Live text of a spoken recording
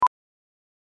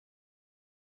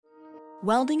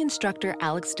Welding instructor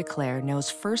Alex DeClaire knows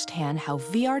firsthand how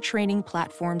VR training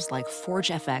platforms like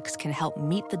ForgeFX can help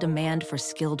meet the demand for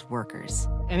skilled workers.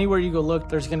 Anywhere you go look,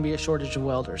 there's going to be a shortage of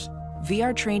welders.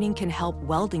 VR training can help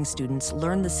welding students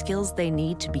learn the skills they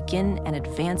need to begin and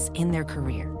advance in their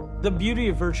career. The beauty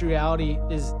of virtual reality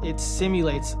is it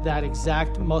simulates that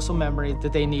exact muscle memory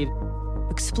that they need.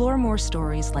 Explore more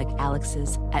stories like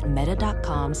Alex's at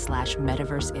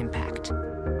meta.com/metaverseimpact.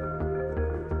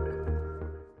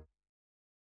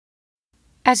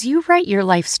 As you write your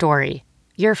life story,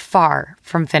 you're far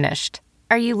from finished.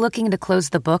 Are you looking to close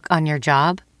the book on your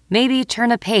job? Maybe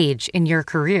turn a page in your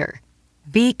career?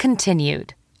 Be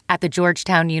continued at the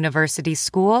Georgetown University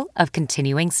School of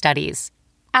Continuing Studies.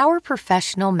 Our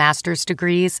professional master's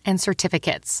degrees and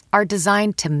certificates are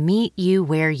designed to meet you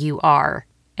where you are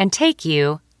and take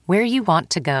you where you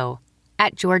want to go.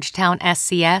 At Georgetown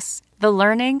SCS, the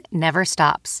learning never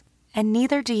stops, and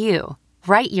neither do you.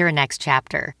 Write your next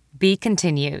chapter. Be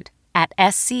continued at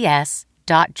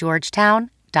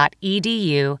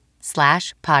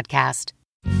scs.georgetown.edu/podcast.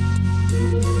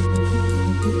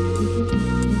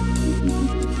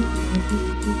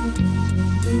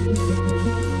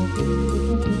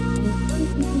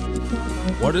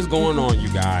 What is going on, you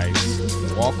guys?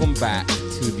 Welcome back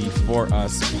to the For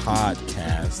Us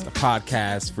podcast, a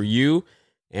podcast for you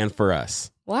and for us.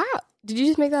 Wow. Did you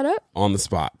just make that up? On the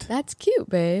spot. That's cute,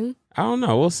 babe. I don't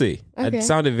know. We'll see. Okay. It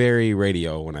sounded very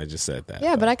radio when I just said that.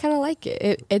 Yeah, but I kind of like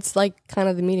it. It's like kind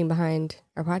of the meaning behind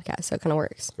our podcast, so it kind of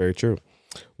works. Very true.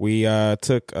 We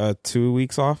took 2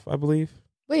 weeks off, I believe.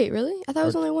 Wait, really? I thought it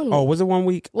was only 1 week. Oh, was it 1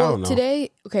 week? Well, I don't know. today,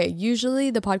 okay,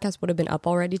 usually the podcast would have been up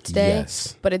already today,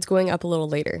 Yes. but it's going up a little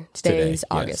later. Today is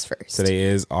August 1st. Today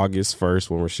is August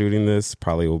 1st when we're shooting this.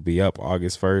 Probably will be up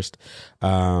August 1st.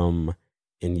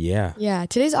 And yeah. Yeah,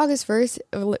 today's August 1st.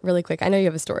 Really quick, I know you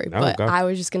have a story, but go. I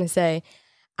was just going to say,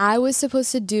 I was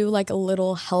supposed to do like a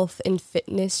little health and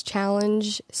fitness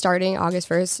challenge starting August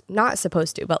 1st. Not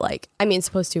supposed to, but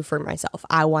supposed to for myself.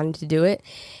 I wanted to do it.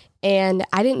 And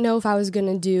I didn't know if I was going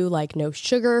to do like no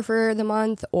sugar for the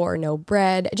month or no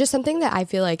bread. Just something that I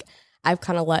feel like I've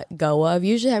kind of let go of.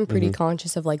 Usually I'm pretty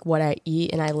conscious of like what I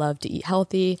eat, and I love to eat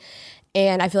healthy.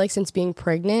 And I feel like since being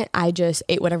pregnant, I just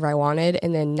ate whatever I wanted.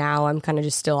 And then now I'm kind of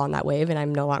just still on that wave and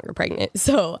I'm no longer pregnant.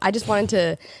 So I just wanted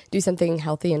to do something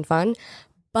healthy and fun.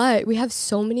 But we have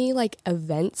so many like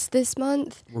events this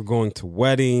month. We're going to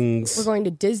weddings. We're going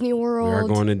to Disney World. We are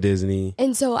going to Disney.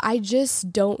 And so I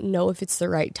just don't know if it's the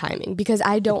right timing, because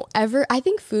I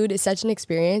think food is such an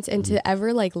experience, and to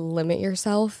ever like limit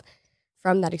yourself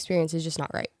from that experience is just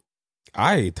not right.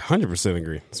 I 100%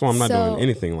 agree. That's why I'm not doing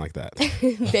anything like that.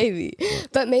 Baby.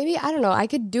 But maybe, I don't know, I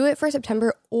could do it for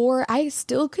September, or I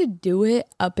still could do it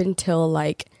up until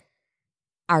like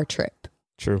our trip.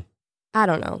 True. I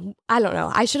don't know.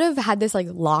 I should have had this like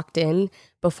locked in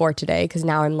before today, because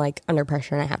now I'm like under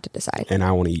pressure and I have to decide. And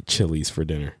I want to eat Chili's for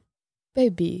dinner.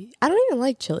 Baby, I don't even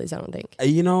like Chili's, I don't think.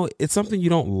 You know, it's something you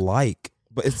don't like,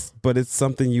 but it's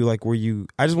something you like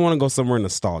I just want to go somewhere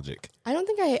nostalgic. I don't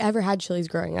think I ever had Chili's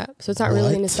growing up, so it's not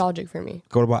really nostalgic for me.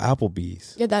 Go to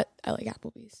Applebee's. Yeah, I like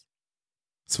Applebee's.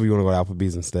 So you want to go to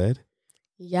Applebee's instead?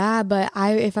 Yeah, but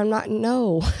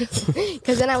no,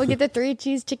 because then I would get the 3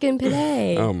 cheese chicken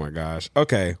penne. Oh my gosh.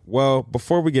 Okay. Well,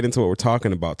 before we get into what we're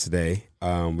talking about today,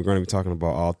 we're going to be talking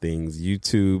about all things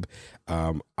YouTube,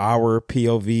 our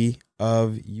POV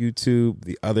of YouTube,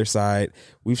 the other side.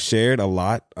 We've shared a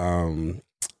lot on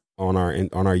our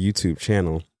YouTube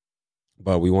channel,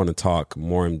 but we want to talk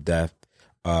more in depth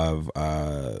of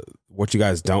what you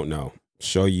guys don't know,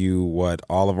 show you what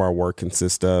all of our work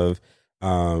consists of.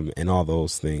 And all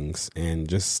those things, and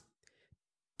just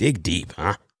dig deep,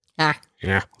 huh? Yeah,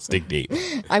 let's dig deep.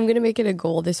 I'm gonna make it a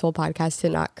goal this whole podcast to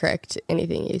not correct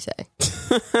anything you say.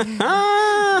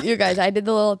 You guys, I did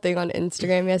the little thing on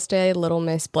Instagram yesterday, Little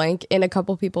Miss Blank, and a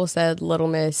couple people said Little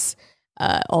Miss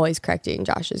always correcting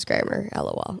Josh's grammar,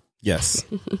 LOL. Yes,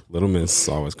 Little Miss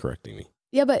always correcting me.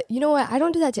 Yeah, but you know what? I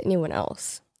don't do that to anyone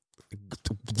else.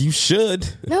 You should.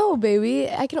 No, baby.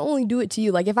 I can only do it to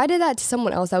you. Like, if I did that to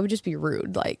someone else, that would just be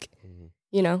rude. Like,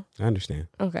 you know? I understand.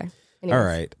 Okay. Anyways. All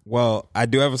right. Well, I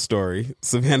do have a story.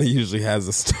 Savannah usually has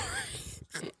a story.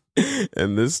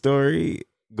 And this story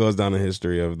goes down in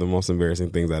history of the most embarrassing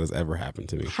things that has ever happened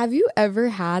to me. Have you ever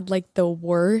had, like, the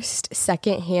worst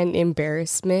secondhand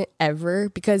embarrassment ever?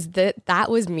 Because that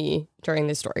was me during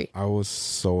this story. I was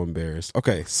so embarrassed.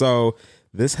 Okay, so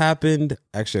this happened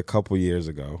actually a couple years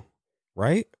ago.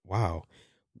 Right? Wow.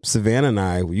 Savannah and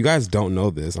I, you guys don't know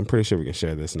this. I'm pretty sure we can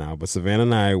share this now. But Savannah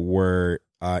and I were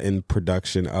in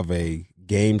production of a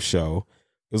game show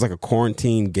was like a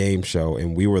quarantine game show,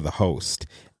 and we were the host.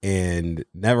 And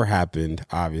never happened.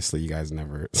 Obviously, you guys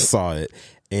never saw it.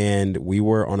 And we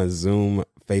were on a Zoom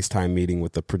FaceTime meeting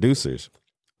with the producers.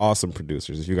 Awesome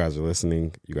producers. If you guys are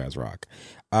listening, you guys rock.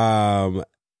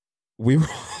 We were,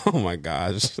 oh my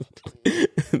gosh.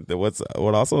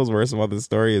 What also is worse about this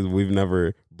story is we've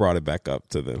never brought it back up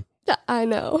to them. I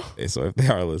know. Okay, so if they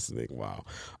are listening, wow.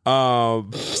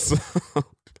 So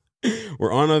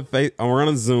we're on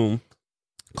a Zoom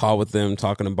call with them,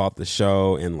 talking about the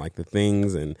show and like the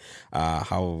things and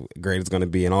how great it's going to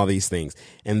be and all these things.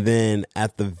 And then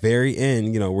at the very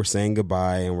end, we're saying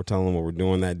goodbye and we're telling them what we're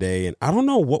doing that day. And I don't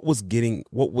know what was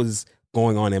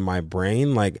going on in my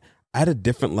brain. Like, I had a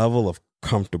different level of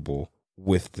comfortable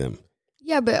with them.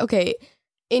 Yeah, but okay.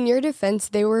 In your defense,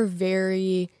 they were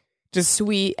very just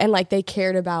sweet and like they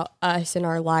cared about us and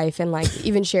our life and like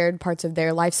even shared parts of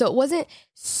their life. So it wasn't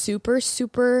super,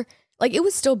 super, like it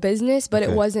was still business, but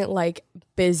it wasn't like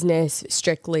business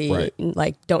strictly,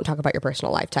 like don't talk about your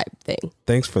personal life type thing.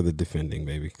 Thanks for the defending,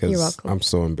 baby, because I'm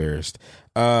so embarrassed.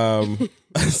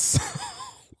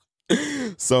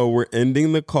 So we're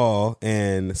ending the call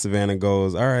and Savannah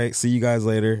goes, all right, see you guys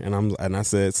later. And I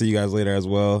said, see you guys later as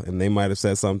well. And they might have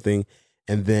said something.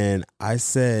 And then I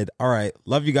said, all right,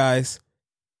 love you guys.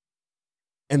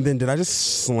 And then did I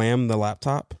just slam the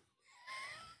laptop?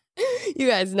 You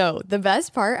guys know the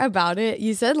best part about it.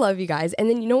 You said love you guys. And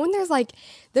then, when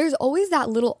there's always that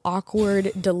little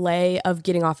awkward delay of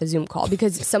getting off a Zoom call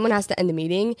because someone has to end the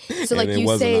meeting. So like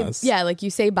you say, like you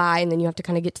say bye and then you have to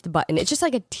kind of get to the button. It's just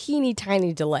like a teeny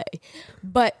tiny delay.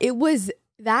 But it was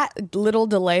that little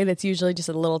delay that's usually just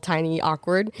a little tiny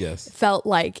awkward. Yes. Felt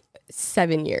like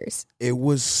 7 years. It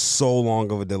was so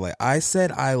long of a delay. I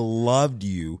said I loved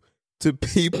you to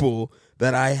people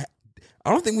that I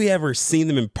don't think we ever seen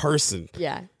them in person.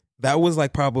 Yeah. That was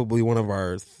like probably one of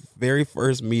our very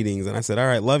first meetings. And I said, all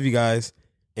right, love you guys.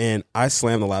 And I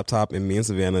slammed the laptop and me and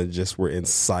Savannah just were in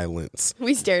silence.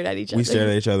 We stared at each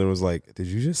other. And was like, did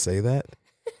you just say that?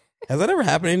 Has that ever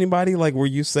happened to anybody? Like where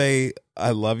you say,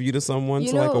 I love you to someone,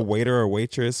 to like a waiter or a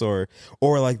waitress or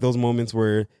like those moments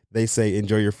where they say,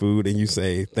 enjoy your food and you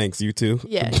say, thanks, you too.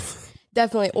 Yes,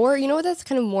 definitely. Or you know what, that's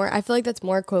kind of more, I feel like that's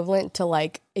more equivalent to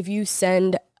like if you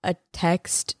send a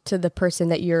text to the person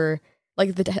that you're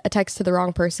like a text to the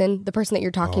wrong person, the person that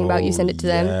you're talking about, you send it to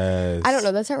them. I don't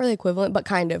know. That's not really equivalent, but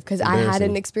kind of, because I had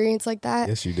an experience like that.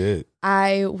 Yes, you did.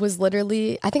 I was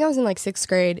literally, I think I was in like 6th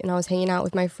grade and I was hanging out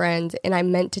with my friends and I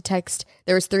meant to text,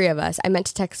 there was 3 of us. I meant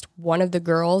to text one of the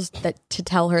girls to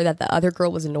tell her that the other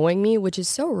girl was annoying me, which is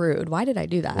so rude. Why did I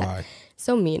do that? Why?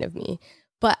 So mean of me.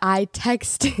 But I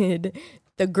texted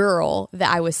the girl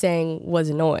that I was saying was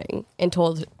annoying and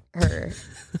told her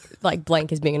like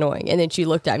blank is being annoying, and then she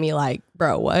looked at me like,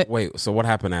 bro, what? Wait, so what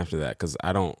happened after that? Because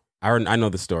I know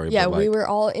the story. Yeah, but we were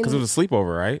all in, because it was a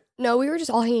sleepover, right? No, we were just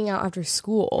all hanging out after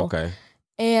school. Okay.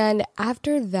 And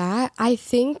after that, I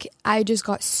think I just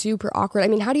got super awkward. I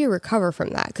mean, how do you recover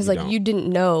from that? Because like you didn't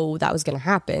know that was going to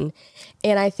happen.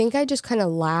 And I think I just kind of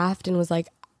laughed and was like,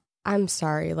 I'm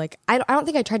sorry. Like, I don't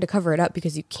think I tried to cover it up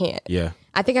because you can't. Yeah.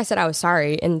 I think I said I was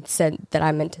sorry and said that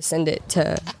I meant to send it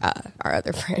to our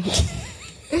other friend.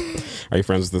 Are you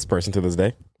friends with this person to this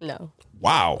day? No.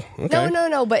 Wow. Okay.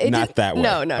 No. But it not that way.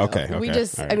 No. Okay. We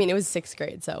just, right. I mean, it was 6th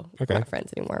grade, so we're not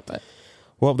friends anymore. But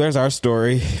well, there's our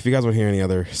story. If you guys want to hear any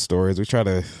other stories, we try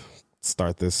to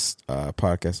start this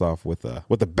podcast off with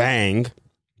a bang.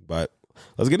 But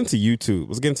let's get into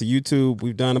YouTube.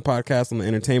 We've done a podcast on the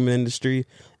entertainment industry,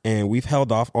 and we've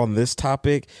held off on this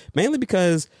topic mainly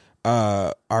because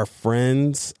our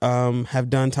friends have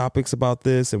done topics about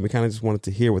this, and we kind of just wanted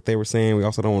to hear what they were saying. We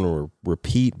also don't want to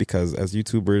repeat because as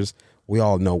YouTubers, we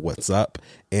all know what's up.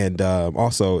 And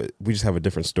also, we just have a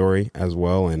different story as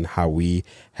well and how we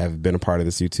have been a part of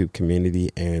this YouTube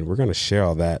community. And we're going to share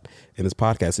all that in this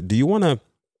podcast. Do you want to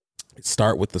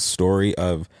start with the story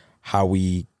of how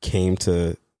we came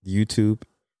to YouTube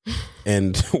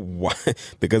and why?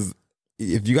 Because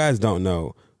if you guys don't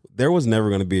know, there was never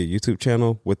going to be a YouTube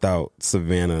channel without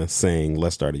Savannah saying,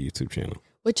 let's start a YouTube channel.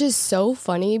 Which is so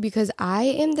funny because I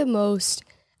am the most,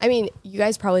 I mean, you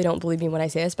guys probably don't believe me when I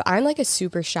say this, but I'm like a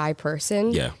super shy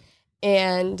person. Yeah.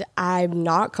 And I'm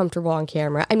not comfortable on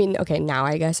camera. I mean, okay, now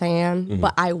I guess I am,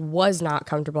 but I was not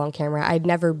comfortable on camera. I'd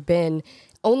never been,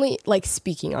 only like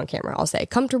speaking on camera, I'll say.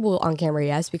 Comfortable on camera,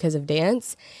 yes, because of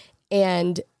dance.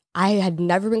 And I had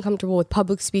never been comfortable with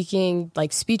public speaking,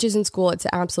 like speeches in school. It's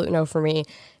an absolute no for me.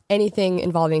 Anything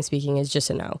involving speaking is just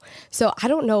a no. So I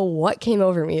don't know what came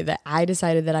over me that I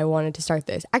decided that I wanted to start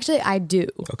this. Actually, I do.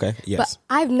 Okay, yes. But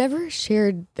I've never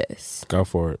shared this. Go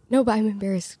for it. No, but I'm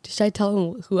embarrassed. Should I tell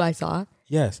them who I saw?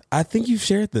 Yes. I think you've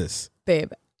shared this.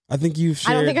 Babe. I think you've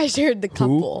shared. I don't think I shared the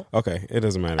couple. Okay. It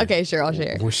doesn't matter. Okay, sure. I'll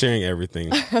share. We're sharing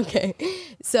everything. Okay.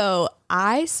 So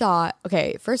I saw,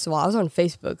 first of all, I was on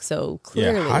Facebook. So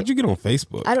clearly. Yeah. How'd you get on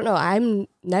Facebook? I don't know. I'm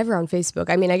never on Facebook.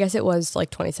 I mean, I guess it was like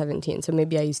 2017. So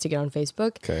maybe I used to get on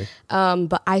Facebook. Okay.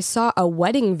 But I saw a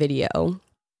wedding video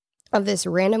of this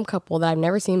random couple that I've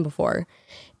never seen before.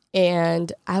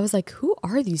 And I was like, who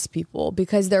are these people?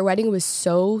 Because their wedding was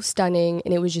so stunning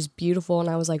and it was just beautiful. And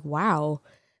I was like, wow.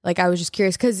 Like, I was just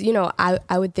curious because, you know,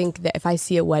 I would think that if I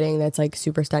see a wedding that's like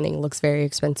super stunning, looks very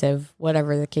expensive,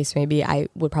 whatever the case may be, I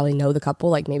would probably know the couple,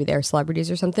 like maybe they're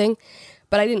celebrities or something.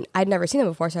 But I'd never seen them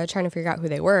before. So I was trying to figure out who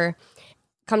they were.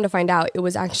 Come to find out, it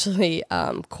was actually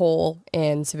Cole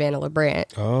and Savannah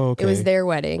LeBrant. Oh, okay. It was their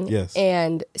wedding. Yes.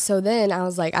 And so then I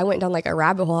was like, I went down like a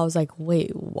rabbit hole. I was like,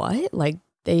 wait, what? Like,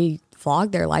 they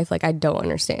vlogged their life? Like, I don't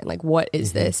understand. Like, what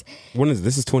is this? When is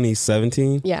this? Is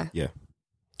 2017? Yeah. Yeah.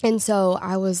 And so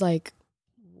I was like,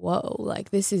 whoa,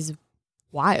 like this is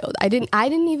wild. I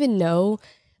didn't even know,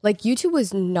 like YouTube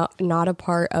was not a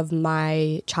part of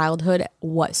my childhood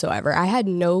whatsoever. I had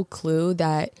no clue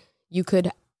that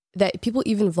that people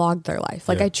even vlogged their life.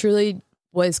 Like I truly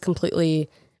was completely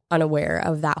unaware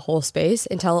of that whole space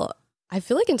until I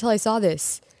saw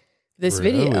this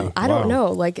video. I don't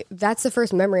know. Like that's the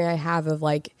first memory I have of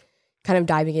like kind of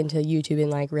diving into YouTube and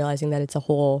like realizing that it's a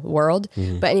whole world.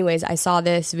 Mm-hmm. But anyways, I saw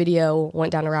this video,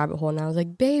 went down a rabbit hole, and I was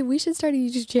like, babe, we should start a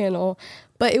YouTube channel.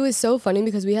 But it was so funny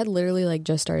because we had literally like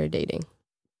just started dating.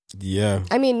 Yeah.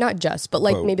 I mean, not just, but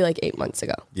like maybe like 8 months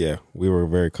ago. Yeah. We were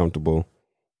very comfortable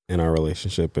in our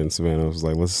relationship, and Savannah was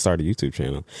like, let's start a YouTube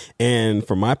channel. And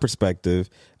from my perspective,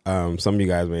 some of you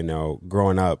guys may know,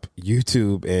 growing up,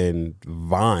 YouTube and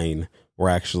Vine were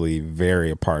actually very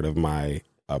a part of my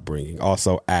upbringing.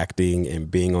 Also acting and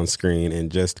being on screen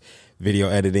and just video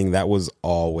editing, that was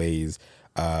always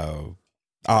I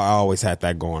always had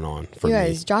that going on for me. You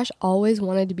guys, Josh always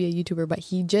wanted to be a YouTuber, but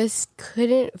he just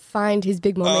couldn't find his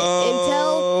big moment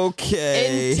until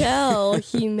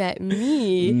he met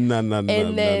me. No.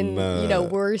 And then, you know,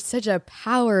 we're such a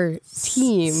power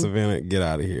team. Savannah, get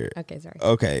out of here. Okay, sorry.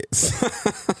 Okay.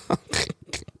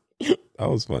 That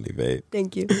was funny, babe.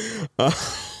 Thank you.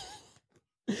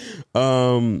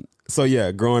 So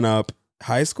yeah, growing up,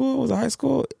 high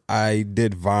school, I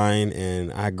did Vine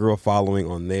and I grew a following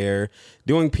on there,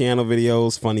 doing piano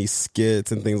videos, funny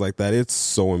skits and things like that. It's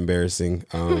so embarrassing.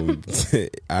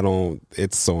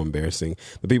 It's so embarrassing.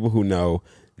 The people who know.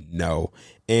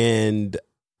 And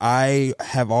I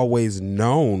have always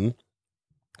known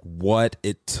what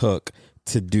it took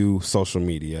to do social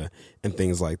media and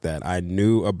things like that. I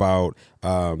knew about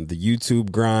the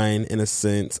YouTube grind in a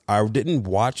sense. I didn't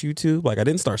watch YouTube. Like I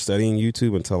didn't start studying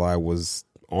YouTube until I was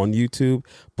on YouTube,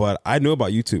 but I knew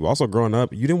about YouTube. Also growing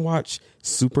up, you didn't watch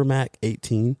Super Mac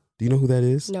 18. Do you know who that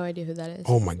is? No idea who that is.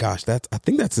 Oh my gosh. I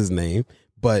think that's his name,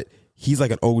 but he's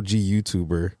like an OG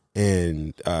YouTuber,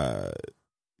 and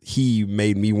he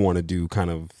made me want to do kind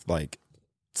of like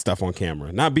stuff on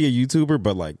camera, not be a YouTuber,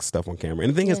 but like stuff on camera.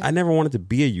 And the thing is, I never wanted to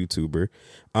be a YouTuber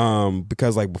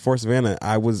because like before Savannah,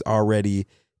 I was already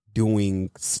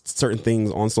doing certain things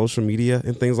on social media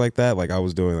and things like that. Like I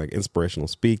was doing like inspirational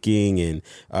speaking and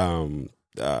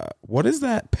what is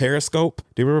that? Periscope.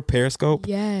 Do you remember Periscope?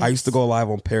 Yes. I used to go live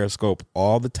on Periscope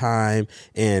all the time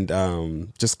and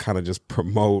just kind of just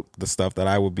promote the stuff that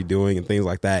I would be doing and things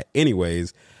like that.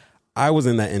 Anyways, I was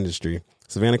in that industry.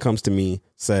 Savannah comes to me,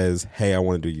 says, hey, I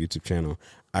want to do a YouTube channel.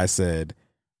 I said,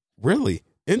 really?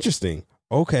 Interesting.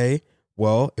 Okay.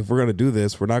 Well, if we're going to do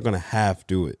this, we're not going to half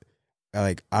do it.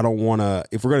 Like, I don't want to,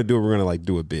 if we're going to do it, we're going to like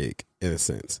do it big in a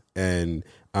sense. And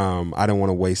I don't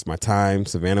want to waste my time.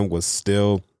 Savannah was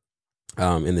still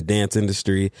in the dance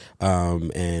industry.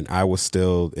 And I was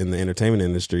still in the entertainment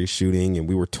industry shooting, and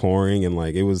we were touring, and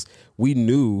like, we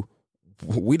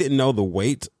didn't know the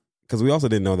weight, because we also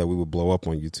didn't know that we would blow up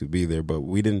on YouTube either, but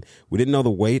we didn't know the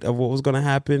weight of what was going to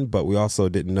happen, but we also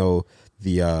didn't know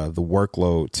the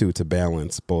workload too, to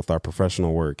balance both our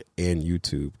professional work and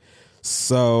YouTube.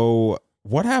 So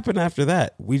what happened after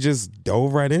that? We just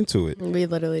dove right into it. We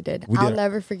literally did. I'll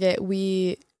never forget.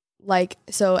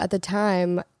 So at the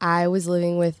time I was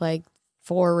living with like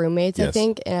 4 roommates, I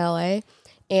think, in LA,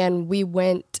 and we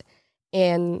went to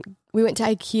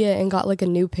IKEA and got like a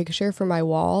new picture for my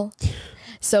wall.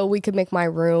 So we could make my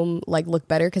room like look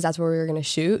better, because that's where we were going to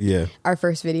shoot our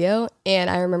first video. And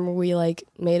I remember we like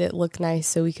made it look nice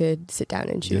so we could sit down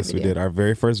and shoot a video. Yes, we did. Our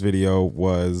very first video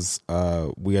was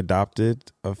we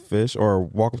adopted a fish, or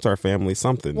welcome to our family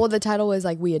something. Well, the title was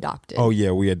like We Adopted. Oh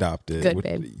yeah, We Adopted. Good,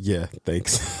 babe. Yeah,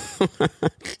 thanks.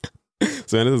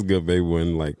 So this is good, babe,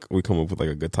 when like we come up with like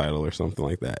a good title or something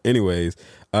like that. Anyways,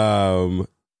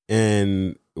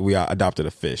 and we adopted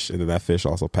a fish, and then that fish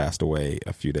also passed away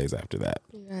a few days after that.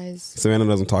 You guys, Savannah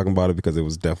doesn't talk about it because it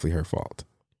was definitely her fault.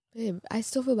 babe, I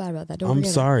still feel bad about that. Don't I'm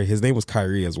forget sorry. His name was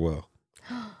Kyrie as well.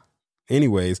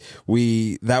 Anyways,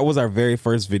 that was our very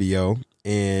first video,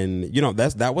 and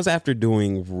that was after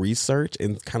doing research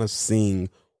and kind of seeing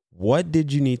what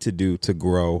did you need to do to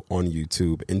grow on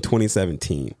YouTube in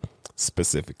 2017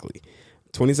 specifically.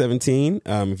 2017,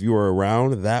 if you were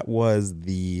around, that was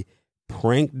the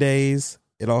prank days.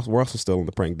 We're also still in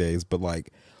the prank days, but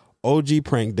like OG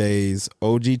prank days,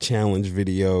 OG challenge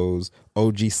videos,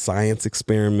 OG science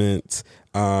experiments.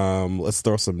 Let's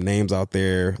throw some names out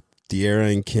there.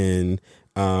 De'Ara and Ken,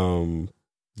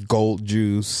 Gold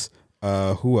Juice.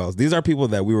 Who else? These are people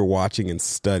that we were watching and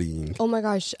studying. Oh my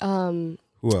gosh. Who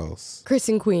else? Chris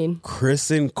and Queen.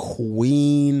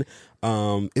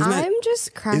 I'm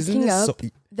just cracking up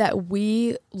that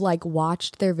we like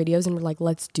watched their videos and were like,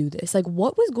 let's do this. Like,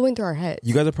 what was going through our heads?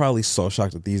 You guys are probably so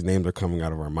shocked that these names are coming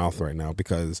out of our mouth right now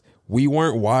because we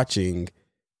weren't watching.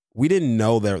 We didn't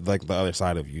know that like the other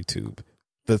side of YouTube,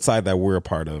 the side that we're a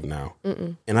part of now.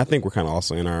 Mm-mm. And I think we're kind of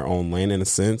also in our own lane in a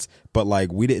sense, but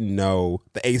like we didn't know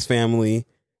the Ace Family,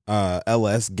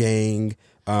 LS Gang.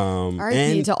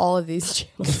 RIP to all of these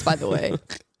channels, by the way.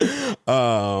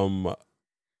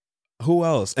 Who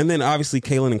else? And then obviously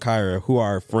Kaylin and Kyra, who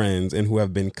are friends and who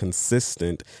have been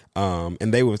consistent.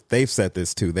 And they've said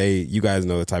this too. You guys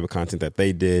know the type of content that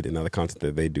they did and other content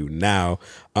that they do now.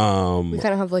 We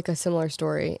kind of have like a similar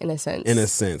story in a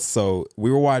sense. So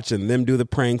we were watching them do the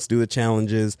pranks, do the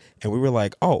challenges, and we were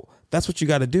like, oh, that's what you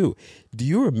got to do. Do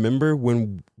you remember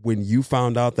when you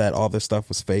found out that all this stuff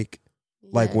was fake?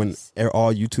 Yes. Like when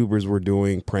all YouTubers were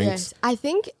doing pranks? Yes, I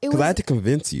think it was. Because I had to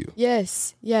convince you.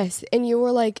 Yes. And you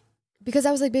were like, because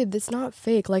I was like, babe, that's not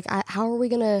fake. Like, how are we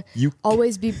going to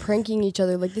always be pranking each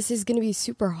other? Like, this is going to be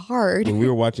super hard. When we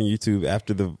were watching YouTube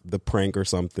after the prank or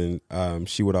something,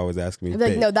 she would always ask me,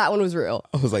 like, no, that one was real.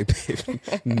 I was like, babe,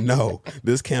 no.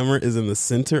 This camera is in the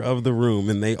center of the room,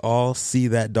 and they all see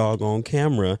that doggone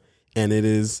camera, and it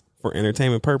is for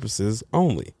entertainment purposes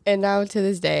only. And now to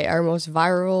this day, our most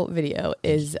viral video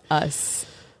is us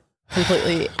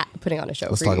completely putting on a show.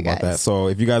 Let's talk about that. So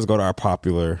if you guys go to our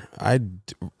popular, I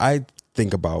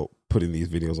think about putting these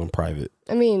videos on private.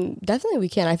 I mean, definitely we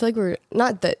can. I feel like we're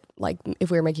not that like if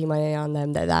we're making money on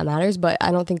them that matters, but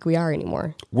I don't think we are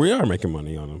anymore. We are making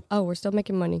money on them. Oh, we're still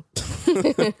making money.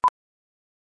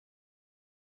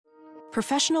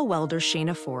 Professional welder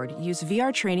Shayna Ford used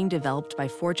VR training developed by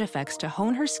ForgeFX to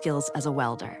hone her skills as a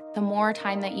welder. The more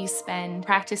time that you spend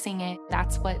practicing it,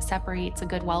 that's what separates a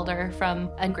good welder from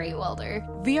a great welder.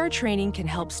 VR training can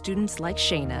help students like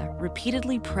Shayna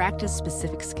repeatedly practice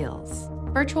specific skills.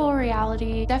 Virtual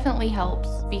reality definitely helps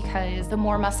because the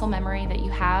more muscle memory that you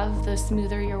have, the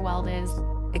smoother your weld is.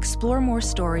 Explore more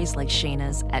stories like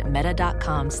Shayna's at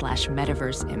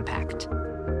meta.com/metaverseimpact.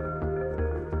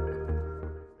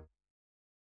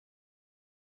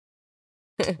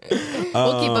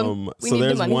 We'll keep them. So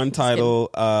there's one title.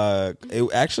 I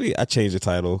changed the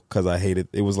title because I hated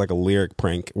it. Was like a lyric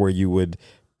prank where you would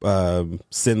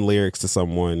send lyrics to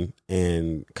someone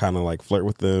and kind of like flirt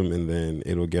with them, and then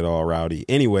it'll get all rowdy.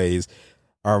 Anyways,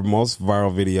 our most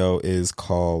viral video is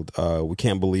called "We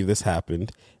Can't Believe This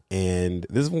Happened," and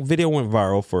this video went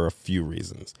viral for a few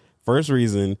reasons. First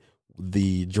reason,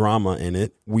 the drama in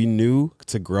it. We knew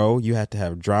to grow, you had to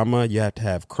have drama. You had to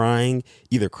have crying,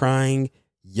 either crying,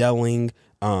 yelling,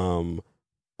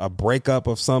 a breakup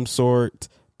of some sort,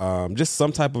 just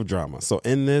some type of drama. So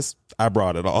in this, I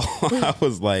brought it all. I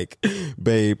was like,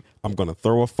 babe, I'm going to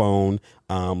throw a phone.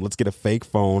 Let's get a fake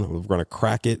phone. We're going to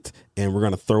crack it and we're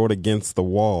going to throw it against the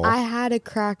wall. I had a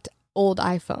cracked old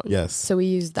iPhone. Yes. So we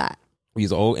used that.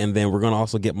 He's old, and then we're going to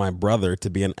also get my brother to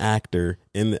be an actor.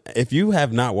 If you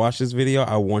have not watched this video,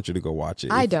 I want you to go watch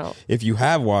it. I don't. If you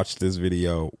have watched this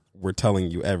video, we're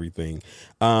telling you everything.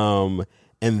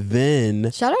 And then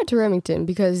shout out to Remington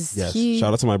because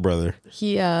shout out to my brother.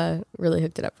 He really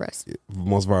hooked it up for us.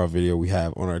 Most viral video we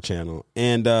have on our channel.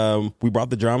 And we brought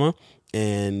the drama.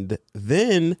 And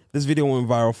then this video went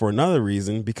viral for another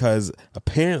reason because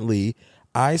apparently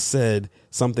I said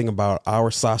something about our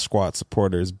Sosh Squad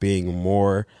supporters being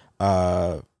more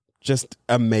just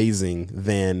amazing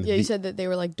than... Yeah, you said that they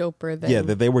were like doper than... Yeah,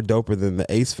 that they were doper than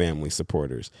the Ace Family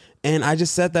supporters. And I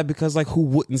just said that because like who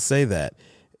wouldn't say that?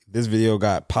 This video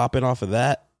got popping off of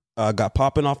that, got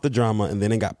popping off the drama, and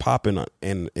then it got popping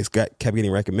and kept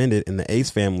getting recommended, and the Ace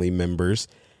Family members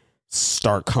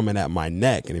start coming at my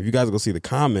neck. And if you guys go see the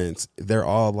comments, they're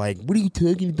all like, what are you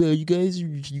talking about? You guys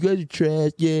are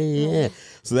trash. Yeah.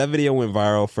 So that video went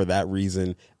viral for that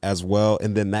reason as well.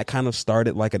 And then that kind of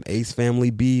started like an Ace family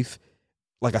beef,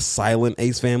 like a silent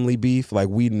Ace family beef. Like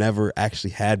we never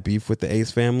actually had beef with the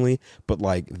Ace family, but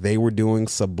like they were doing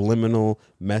subliminal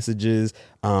messages.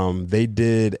 They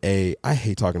did I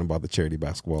hate talking about the charity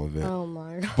basketball event. Oh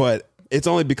my God. But it's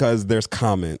only because there's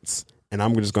comments. And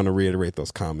I'm just going to reiterate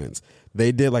those comments.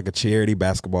 They did like a charity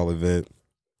basketball event.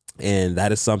 And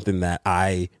that is something that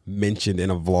I mentioned in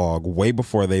a vlog way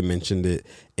before they mentioned it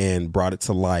and brought it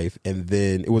to life. And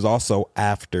then it was also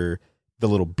after the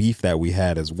little beef that we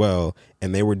had as well.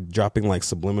 And they were dropping like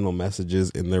subliminal messages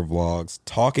in their vlogs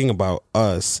talking about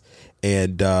us.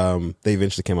 And they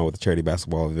eventually came out with a charity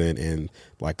basketball event. And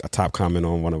like a top comment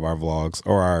on one of our vlogs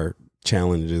or our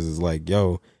challenges is like,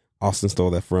 yo, Austin stole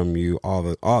that from you, all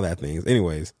that things.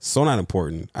 Anyways, so not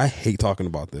important. I hate talking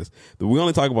about this. We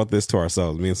only talk about this to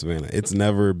ourselves, me and Savannah. It's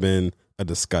never been a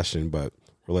discussion, but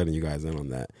we're letting you guys in on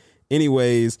that.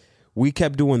 Anyways, we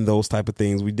kept doing those type of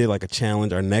things. We did like a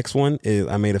challenge. Our next one is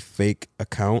I made a fake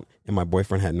account and my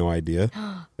boyfriend had no idea.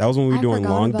 That was when we were doing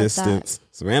long distance.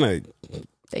 That. Savannah,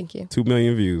 thank you. 2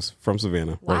 million views from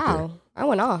Savannah. Wow. Right there. I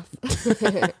went off.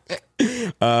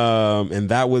 And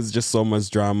that was just so much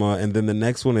drama. And then the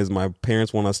next one is my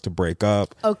parents want us to break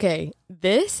up. Okay,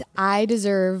 this I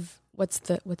deserve. What's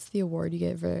the award you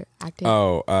get for acting?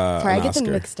 Oh, sorry, I get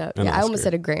them mixed up. Yeah, I almost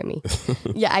said a Grammy.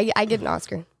 Yeah, I get an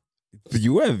Oscar.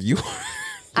 You.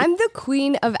 I'm the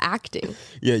queen of acting.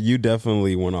 Yeah, you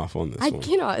definitely went off on this. I one.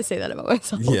 cannot say that about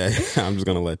myself. Yeah, I'm just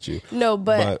gonna let you. No,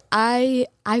 but I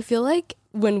feel like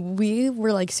when we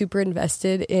were like super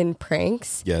invested in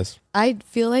pranks, yes, I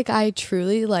feel like I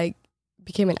truly like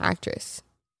became an actress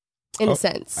in a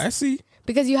sense. I see.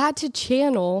 Because you had to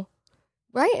channel,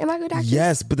 right? Am I a good actress?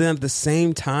 Yes, but then at the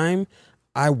same time,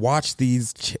 I watched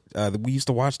these. We used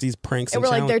to watch these pranks, and we're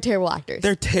like, they're terrible actors.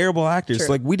 They're terrible actors. True.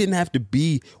 Like we didn't have to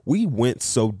be. We went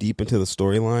so deep into the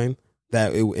storyline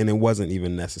that it wasn't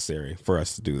even necessary for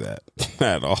us to do that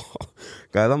at all.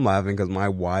 Guys, I'm laughing because my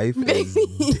wife is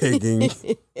digging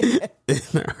in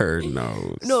her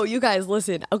nose. No, you guys,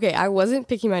 listen. Okay, I wasn't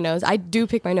picking my nose. I do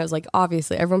pick my nose. Like,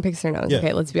 obviously, everyone picks their nose. Yeah.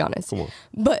 Okay, let's be honest. Come on.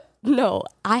 But no,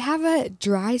 I have a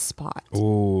dry spot.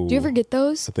 Ooh. Do you ever get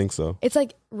those? I think so. It's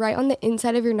like right on the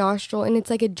inside of your nostril, and it's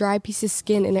like a dry piece of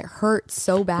skin, and it hurts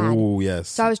so bad. Oh, yes.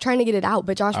 So I was trying to get it out,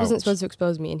 but Josh wasn't supposed to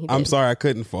expose me, and he did. I'm sorry, I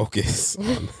couldn't focus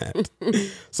on that.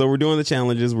 So we're doing the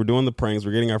challenges, we're doing the pranks,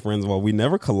 we're getting our friends involved. We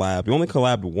never collabed. We only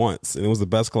collabed once, and it was the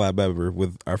best collab ever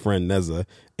with our friend Neza,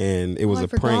 and it was a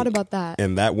prank. I forgot about that.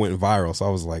 And that went viral. So I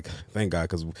was like, thank God,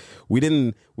 because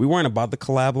we weren't about the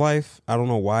collab life. I don't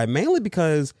know why. Mainly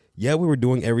because, yeah, we were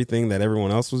doing everything that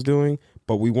everyone else was doing,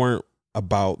 but we weren't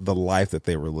about the life that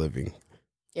they were living.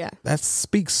 Yeah. That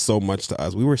speaks so much to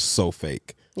us. We were so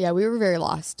fake. Yeah, we were very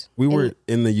lost. We were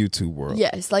in the YouTube world.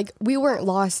 Yes, like we weren't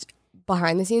lost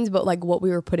behind the scenes, but like what we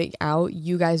were putting out,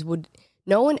 you guys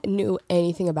no one knew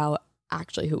anything about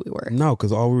actually who we were. No,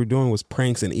 because all we were doing was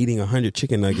pranks and eating 100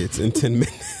 chicken nuggets in 10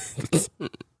 minutes.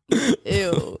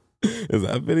 Ew. Is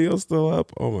that video still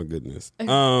up? Oh my goodness.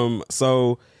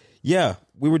 So yeah,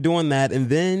 we were doing that, and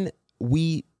then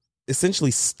we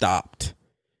essentially stopped.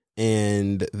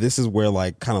 And this is where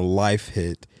like kind of life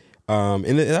hit. And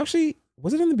it actually,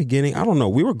 was it in the beginning? I don't know.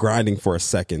 We were grinding for a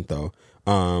second though.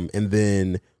 And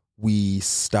then we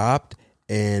stopped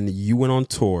and you went on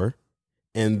tour,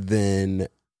 and then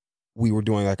we were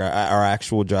doing like our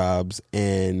actual jobs,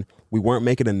 and we weren't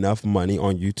making enough money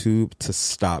on YouTube to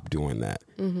stop doing that.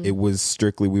 Mm-hmm. It was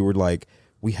strictly, we were like,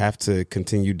 we have to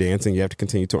continue dancing. You have to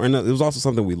continue touring. And it was also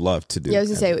something we loved to do. Yeah, I was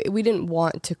going to say, we didn't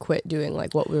want to quit doing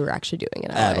like what we were actually doing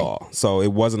in LA. At all. So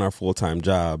it wasn't our full-time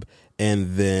job.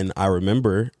 And then I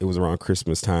remember it was around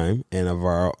Christmas time, and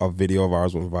a video of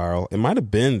ours went viral. It might have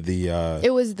been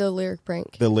it was the lyric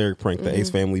prank. The lyric prank, the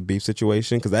Ace family beef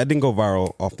situation, because that didn't go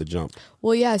viral off the jump.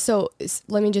 Well, yeah. So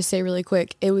let me just say really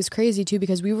quick, it was crazy too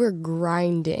because we were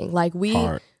grinding. Like we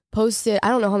posted, I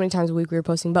don't know how many times a week we were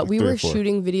posting, but we were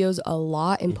shooting videos a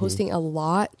lot and posting a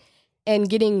lot and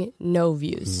getting no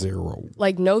views. Zero.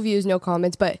 Like no views, no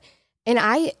comments.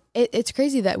 It's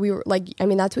crazy that we were like, I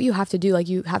mean, that's what you have to do. Like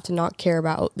you have to not care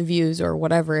about the views or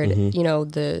whatever. And you know,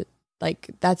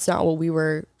 that's not what we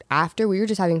were after. We were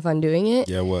just having fun doing it.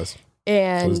 Yeah, it was.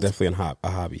 And so it was definitely a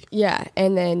hobby. Yeah.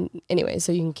 And then anyway,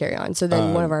 so you can carry on. So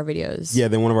then one of our videos. Yeah,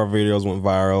 then one of our videos went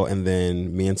viral, and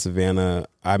then me and Savannah,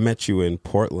 I met you in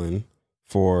Portland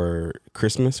for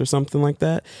Christmas or something like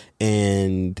that,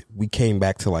 and we came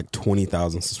back to like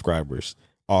 20,000 subscribers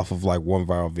off of like one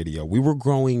viral video. We were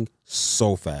growing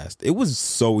so fast. It was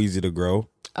so easy to grow.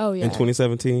 Oh, yeah. In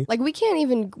 2017. Like,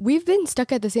 we've been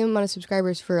stuck at the same amount of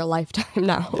subscribers for a lifetime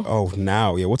now. Oh,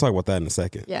 now. Yeah, we'll talk about that in a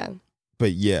second. Yeah.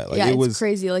 But yeah, like yeah, it was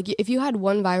crazy. Like, if you had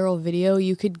one viral video,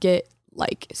 you could get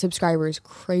like subscribers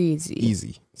crazy.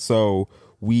 Easy. So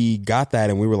we got that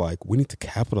and we were like, we need to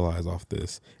capitalize off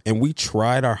this. And we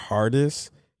tried our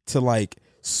hardest to like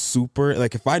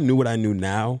if I knew what I knew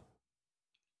now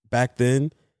back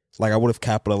then, like I would have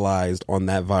capitalized on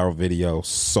that viral video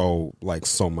so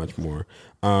much more.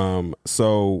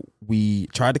 So we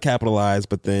tried to capitalize,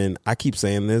 but then I keep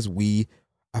saying this,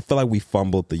 I feel like we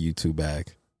fumbled the YouTube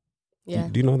bag. Yeah.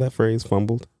 Do you know that phrase,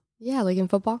 fumbled? Yeah, like in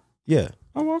football. Yeah.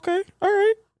 Oh, okay. All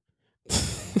right.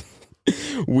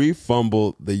 We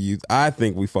fumbled I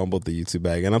think we fumbled the YouTube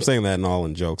bag. And I'm saying that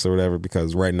in jokes or whatever,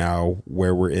 because right now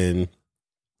where we're in,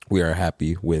 we are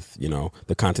happy with,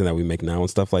 the content that we make now and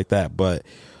stuff like that. But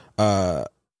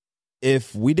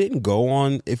if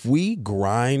we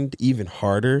grind even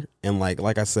harder and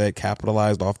like I said,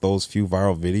 capitalized off those few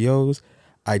viral videos,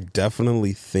 I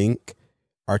definitely think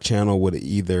our channel would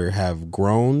either have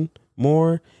grown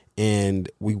more and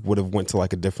we would have went to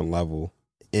like a different level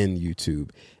in YouTube.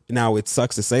 Now it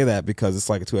sucks to say that because it's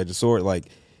like a two-edged sword. Like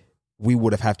we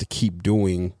would have to keep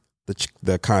doing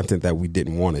the content that we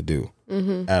didn't want to do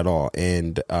at all.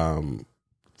 And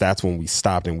that's when we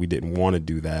stopped and we didn't want to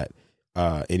do that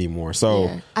anymore. So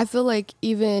yeah. I feel like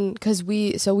even because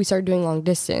we started doing long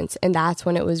distance, and that's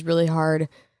when it was really hard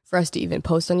for us to even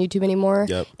post on YouTube anymore.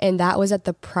 Yep. And that was at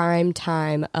the prime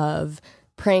time of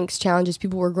pranks, challenges.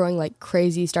 People were growing like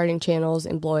crazy, starting channels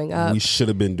and blowing up. We should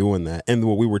have been doing that. And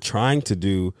what we were trying to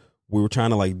do, we were trying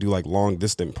to like do like long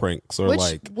distance pranks or which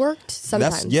like worked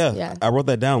sometimes. Yeah. I wrote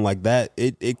that down like that.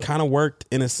 It kind of worked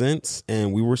in a sense,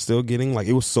 and we were still getting like,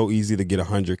 it was so easy to get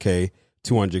 100K,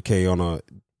 200K on a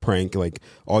prank. Like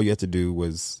all you had to do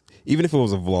was, even if it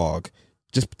was a vlog,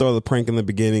 just throw the prank in the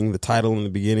beginning, the title in the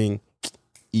beginning,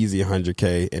 easy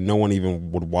 100K, and no one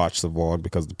even would watch the vlog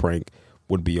because the prank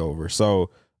would be over. So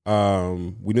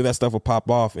we knew that stuff would pop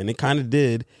off, and it kind of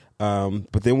did.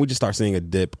 But then we just start seeing a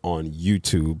dip on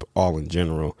YouTube all in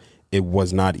general. It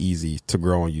was not easy to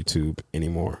grow on YouTube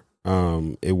anymore.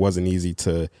 It wasn't easy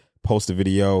to post a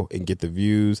video and get the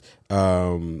views.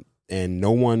 And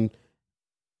no one,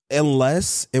 and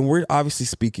we're obviously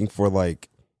speaking for like,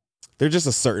 there's just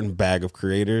a certain bag of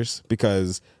creators,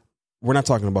 because we're not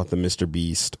talking about the Mr.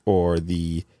 Beast or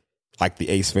the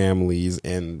Ace Families,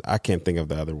 and I can't think of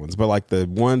the other ones, but like the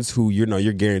ones who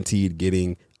you're guaranteed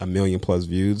getting 1 million plus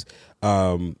views.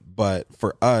 But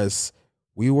for us,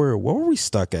 what were we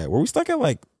stuck at? Were we stuck at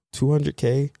like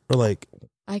 200K or like?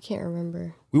 I can't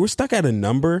remember. We were stuck at a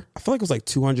number. I feel like it was like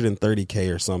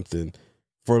 230K or something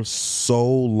for so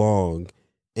long,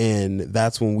 and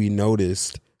that's when we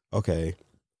noticed, okay,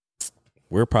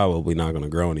 we're probably not going to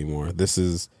grow anymore. This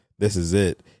is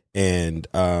it. And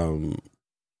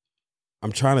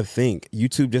I'm trying to think.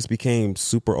 YouTube just became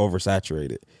super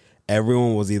oversaturated.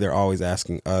 Everyone was either always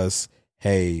asking us,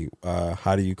 hey,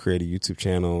 how do you create a YouTube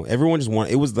channel? Everyone just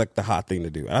it was like the hot thing to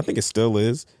do. And I think it still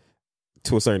is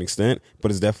to a certain extent,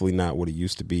 but it's definitely not what it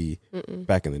used to be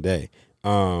back in the day.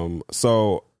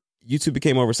 So YouTube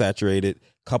became oversaturated.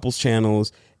 Couples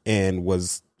channels and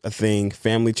was a thing.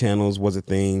 Family channels was a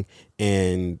thing.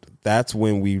 And that's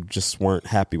when we just weren't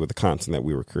happy with the content that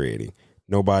we were creating.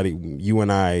 You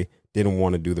and I didn't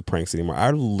want to do the pranks anymore.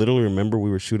 I literally remember we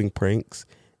were shooting pranks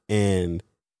and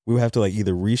we would have to like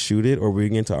either reshoot it or we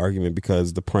would get into argument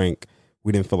because the prank,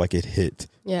 we didn't feel like it hit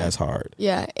as hard.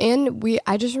 Yeah. And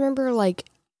I just remember like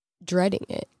dreading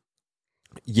it.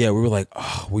 Yeah. We were like,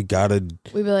 oh, we'd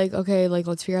be like, okay, like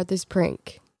let's figure out this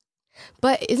prank.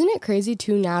 But isn't it crazy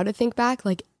too now to think back?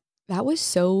 Like that was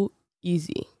so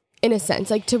easy in a sense,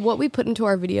 like to what we put into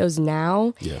our videos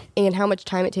now and how much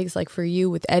time it takes like for you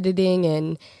with editing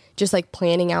and just like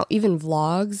planning out even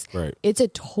vlogs. Right. It's a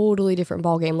totally different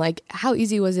ballgame. Like how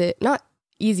easy was it? Not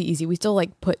easy. We still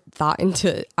like put thought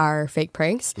into our fake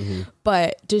pranks,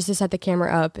 but just to set the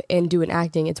camera up and do an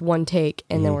acting, it's one take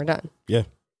and then we're done. Yeah.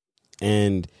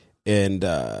 And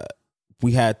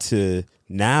we had to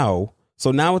now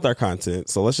with our content,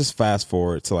 so let's just fast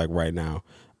forward to like right now.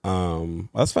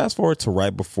 Let's fast forward to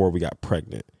right before we got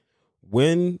pregnant.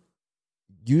 When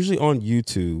usually on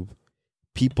YouTube,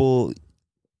 people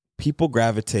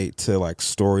gravitate to like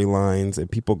storylines and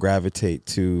people gravitate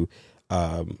to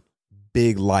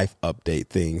big life update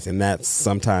things, and that's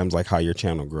sometimes like how your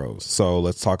channel grows. So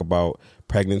let's talk about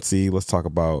pregnancy. Let's talk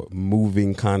about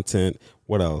moving content.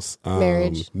 What else?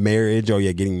 Marriage. Oh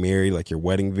yeah, getting married, like your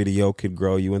wedding video could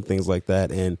grow you and things like that.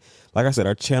 And like I said,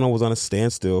 our channel was on a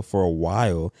standstill for a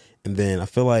while. And then I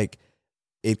feel like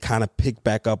it kind of picked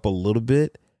back up a little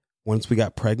bit once we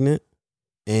got pregnant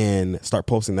and start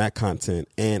posting that content.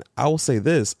 And I will say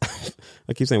this,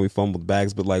 I keep saying we fumbled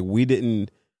bags, but like we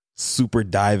didn't super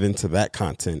dive into that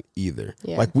content either.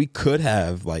 Yeah. Like we could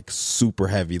have like super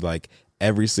heavy, like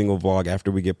every single vlog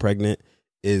after we get pregnant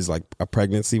is like a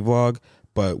pregnancy vlog,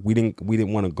 but we didn't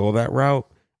want to go that route.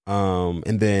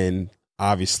 And then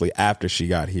obviously after she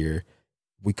got here,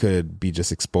 we could be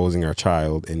just exposing our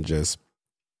child and just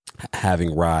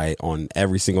having Rye on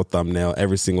every single thumbnail,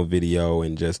 every single video,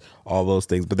 and just all those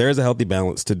things. But there's a healthy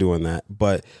balance to doing that.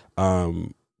 But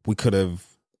we could have,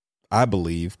 I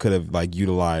believe, like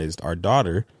utilized our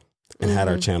daughter and had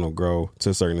our channel grow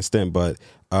to a certain extent. But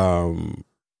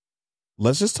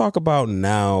let's just talk about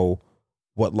now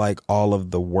what like all of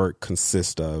the work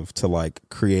consists of to like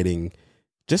creating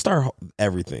just our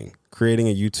everything, creating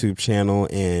a YouTube channel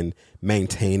and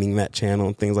maintaining that channel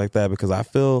and things like that. Because I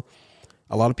feel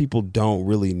a lot of people don't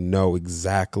really know not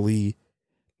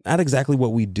exactly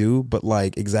what we do, but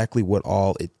like exactly what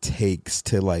all it takes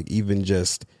to like even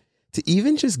just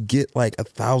get like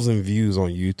 1,000 views on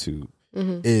YouTube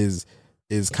is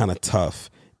kind of tough.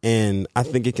 And I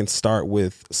think it can start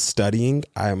with studying.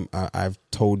 I've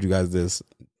told you guys this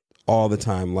all the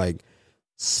time, like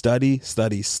study.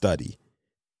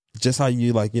 Just how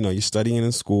you like, you're studying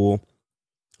in school.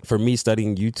 For me,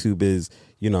 studying YouTube is,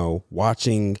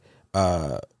 watching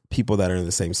people that are in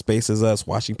the same space as us,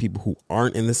 watching people who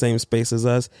aren't in the same space as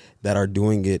us that are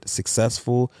doing it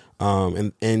successful,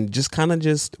 and just kind of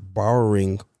just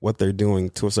borrowing what they're doing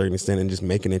to a certain extent and just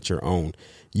making it your own.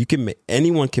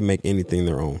 Anyone can make anything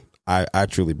their own. I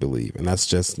truly believe, and that's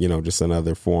just just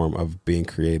another form of being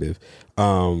creative.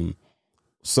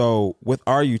 So with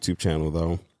our YouTube channel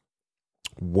though,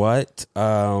 what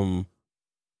when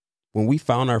we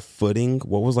found our footing,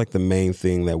 what was like the main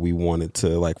thing that we wanted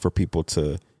to like for people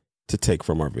to take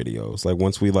from our videos? Like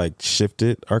once we like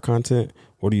shifted our content,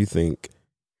 what do you think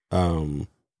what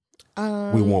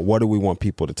do we want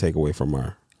people to take away from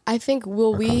our I think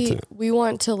we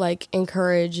want to like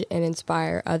encourage and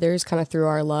inspire others kind of through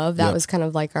our love. That was kind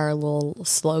of like our little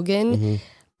slogan.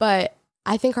 But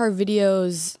I think our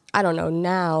videos, I don't know,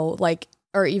 now, like,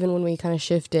 or even when we kind of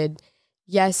shifted,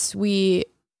 yes, I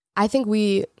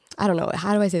don't know,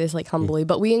 how do I say this like humbly,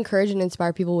 but we encourage and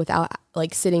inspire people without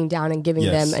like sitting down and giving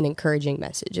them an encouraging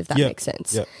message, if that makes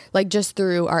sense. Like just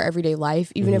through our everyday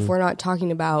life, even if we're not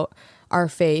talking about our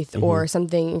faith or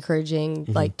something encouraging,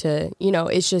 like to,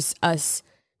 it's just us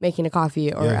making a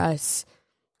coffee or us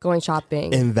going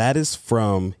shopping. And that is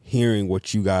from hearing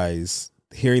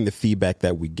the feedback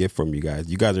that we get from you guys.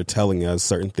 You guys are telling us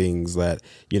certain things that,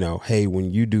 hey,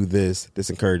 when you do this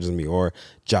encourages me. Or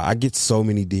I get so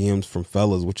many DMs from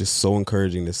fellas, which is so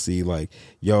encouraging to see, like,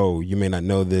 yo, you may not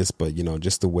know this, but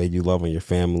just the way you love on your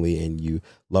family and you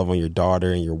love on your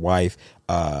daughter and your wife,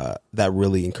 that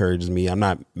really encourages me. I'm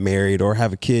not married or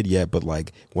have a kid yet, but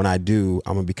like when I do,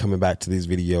 I'm gonna be coming back to these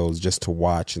videos just to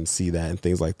watch and see that and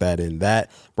things like that. And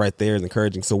that right there is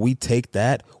encouraging. So we take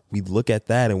that, we look at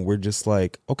that, and we're just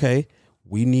like, okay,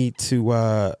 we need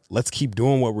to let's keep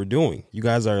doing what we're doing. You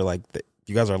guys are like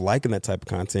you guys are liking that type of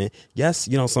content. Yes,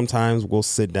 sometimes we'll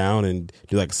sit down and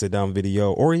do like a sit down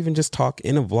video or even just talk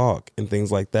in a vlog and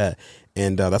things like that.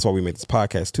 And that's why we made this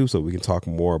podcast too, so we can talk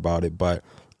more about it. But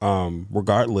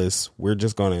regardless, we're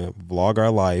just gonna vlog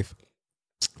our life,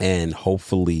 and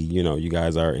hopefully, you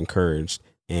guys are encouraged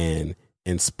and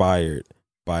inspired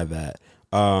by that.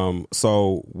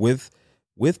 So with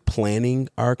planning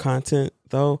our content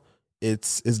though,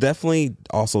 it's definitely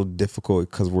also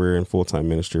difficult because we're in full-time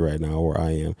ministry right now, or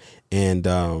I am.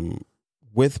 And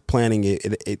with planning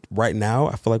it right now,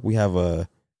 I feel like we have a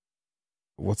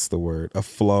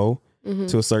flow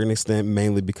to a certain extent,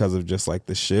 mainly because of just like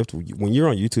the shift. When you're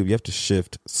on YouTube, you have to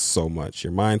shift so much.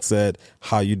 Your mindset,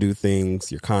 how you do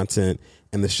things, your content.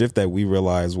 And the shift that we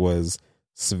realized was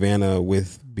Savannah,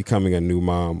 with becoming a new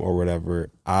mom or whatever,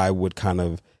 I would kind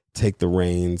of take the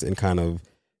reins and kind of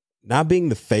not being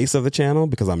the face of the channel,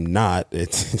 because I'm not.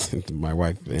 It's my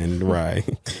wife and Rye,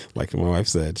 like my wife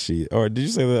said, or did you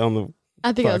say that on the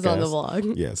I think podcast? I was on the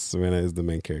vlog. Yes, Savannah is the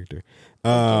main character.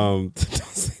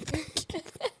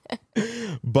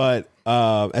 But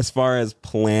as far as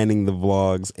planning the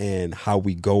vlogs and how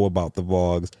we go about the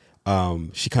vlogs,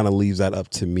 she kind of leaves that up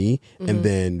to me, and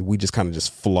then we just kind of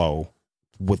just flow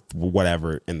with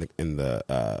whatever in the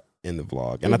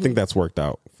vlog, and I think that's worked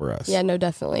out for us. Yeah, no,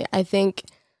 definitely. I think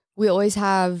we always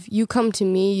have, you come to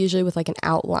me usually with like an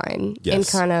outline and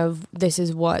kind of, this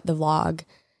is what the vlog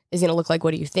is going to look like.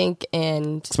 What do you think?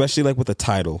 And especially like with a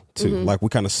title too. Like we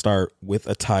kind of start with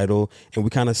a title and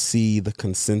we kind of see the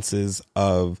consensus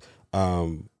of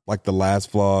like the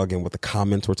last vlog and what the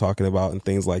comments we're talking about and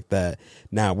things like that.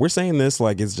 Now we're saying this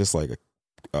like it's just like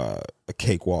a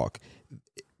cakewalk.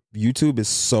 YouTube is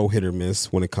so hit or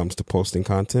miss when it comes to posting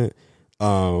content.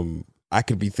 I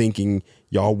could be thinking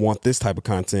y'all want this type of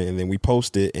content and then we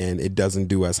post it and it doesn't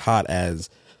do as hot as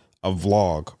a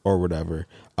vlog or whatever.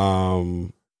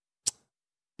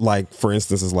 Like for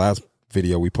instance, this last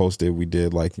video we posted, we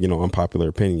did like, unpopular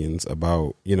opinions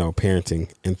about,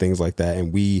 parenting and things like that.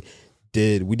 And we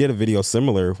did a video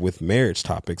similar with marriage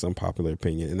topics, unpopular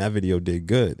opinion. And that video did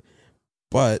good,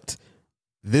 but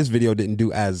this video didn't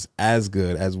do as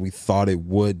good as we thought it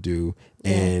would do.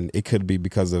 And it could be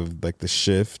because of like the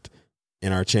shift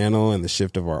in our channel and the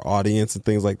shift of our audience and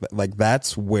things like that. Like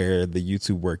that's where the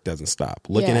YouTube work doesn't stop.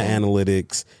 Looking at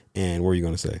analytics. And what are you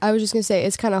going to say? I was just going to say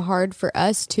it's kind of hard for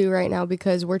us too right now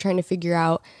because we're trying to figure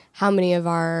out how many of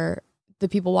the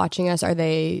people watching us, are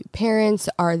they parents?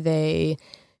 Are they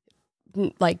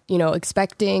like,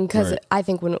 expecting? Because I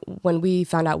think when we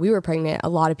found out we were pregnant, a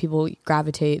lot of people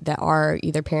gravitate that are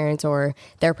either parents or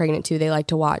they're pregnant too. They like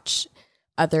to watch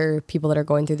other people that are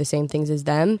going through the same things as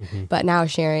them. But now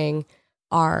sharing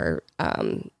our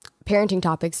parenting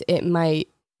topics, it might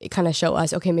kind of show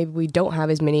us, okay, maybe we don't have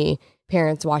as many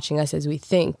parents watching us as we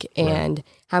think, and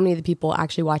how many of the people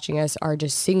actually watching us are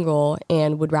just single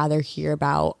and would rather hear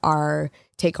about our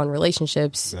take on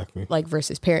relationships, like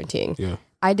versus parenting.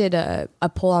 I did a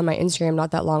poll on my Instagram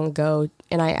not that long ago,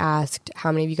 and I asked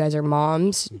how many of you guys are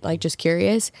moms, like just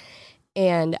curious.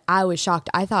 And I was shocked.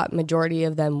 I thought majority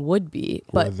of them would be,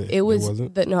 but it was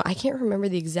no, I can't remember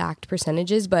the exact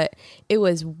percentages, but it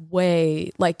was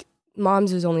way like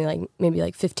moms was only like maybe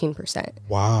like 15%.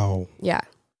 Wow. Yeah.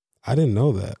 I didn't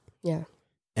know that. Yeah.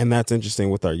 And that's interesting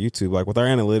with our YouTube. Like with our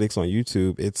analytics on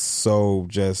YouTube, it's so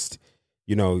just,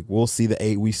 we'll see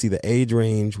we see the age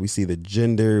range, we see the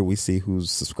gender, we see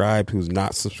who's subscribed, who's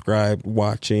not subscribed,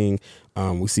 watching,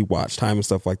 we see watch time and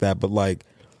stuff like that. But like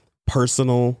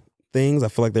personal things, I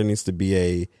feel like there needs to be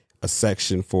a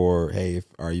section for, hey,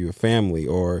 are you a family?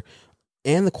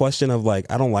 And the question of like,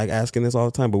 I don't like asking this all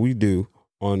the time, but we do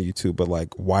on YouTube, but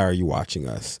like, why are you watching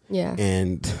us? Yeah.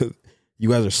 And you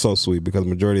guys are so sweet because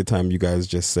majority of the time you guys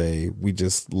just say, we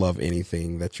just love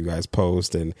anything that you guys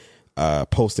post and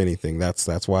post anything. That's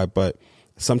why. But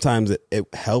sometimes it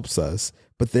helps us.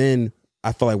 But then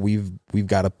I feel like we've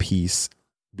got a piece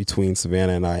between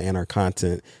Savannah and I and our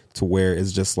content to where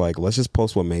it's just like, let's just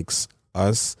post what makes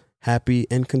us happy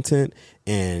and content.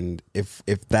 And if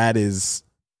that's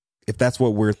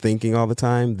what we're thinking all the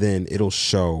time, then it'll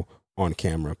show on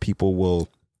camera. People will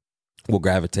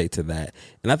gravitate to that.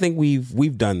 And I think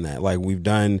we've done that. Like we've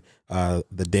done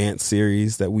the dance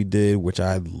series that we did, which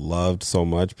I loved so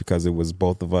much because it was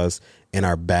both of us in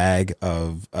our bag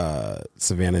of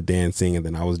Savannah dancing, and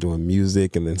then I was doing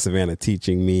music, and then Savannah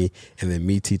teaching me, and then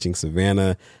me teaching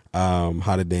Savannah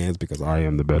how to dance because I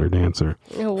am the better dancer.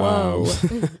 Oh,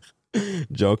 whoa.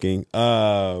 Joking.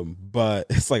 But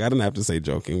it's like I didn't have to say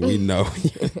joking. We know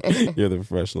you're the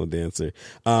professional dancer.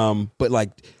 But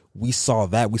like we saw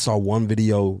one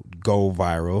video go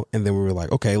viral, and then we were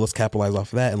like, okay, let's capitalize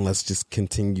off of that and let's just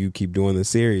keep doing the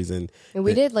series. And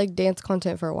we did like dance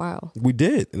content for a while. We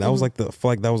did. And that was like I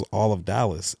feel like that was all of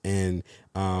Dallas. And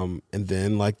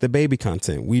then like the baby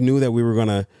content. We knew that we were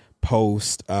gonna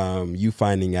post you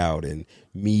finding out and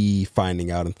me finding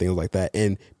out and things like that.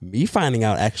 And me finding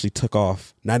out actually took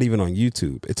off, not even on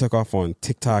YouTube. It took off on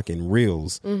TikTok and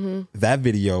Reels. That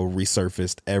video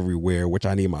resurfaced everywhere, which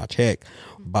I need my check,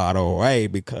 by the way,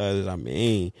 because I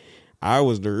mean, I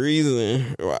was the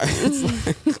reason.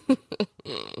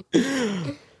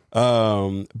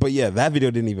 But yeah, that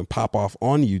video didn't even pop off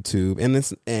on YouTube. And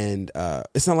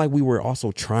it's not like we were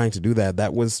also trying to do that.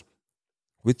 That was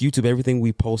with YouTube, everything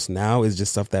we post now is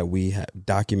just stuff that we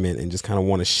document and just kind of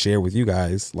want to share with you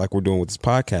guys, like we're doing with this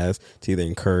podcast, to either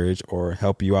encourage or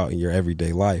help you out in your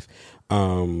everyday life.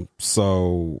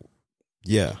 So,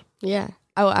 yeah. Yeah.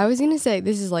 Oh, I was going to say,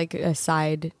 this is like a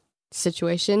side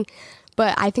situation,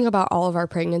 but I think about all of our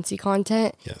pregnancy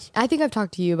content. Yes. I think I've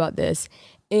talked to you about this.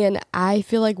 And I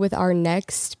feel like with our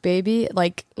next baby,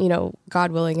 like,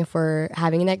 God willing, if we're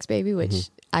having a next baby, which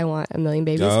I want a million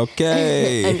babies.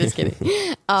 Okay. I'm just kidding.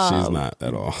 She's not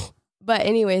at all. But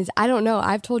anyways, I don't know.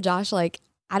 I've told Josh, like,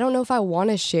 I don't know if I want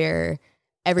to share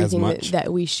everything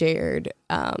that we shared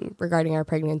regarding our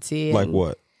pregnancy. Like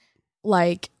what?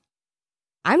 Like,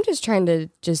 I'm just trying to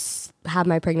just have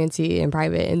my pregnancy in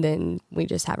private and then we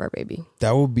just have our baby.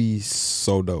 That would be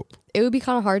so dope. It would be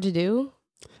kind of hard to do.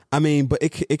 I mean, but it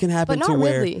can happen But to not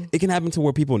where really. it can happen to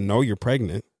where people know you're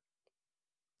pregnant.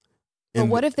 But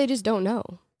what if they just don't know?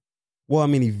 Well, I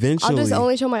mean, eventually I'll just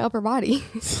only show my upper body.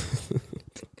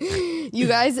 You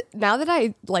guys, now that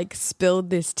I like spilled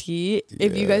this tea,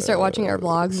 if you guys start watching our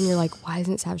vlogs and you're like, why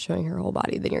isn't Sav showing her whole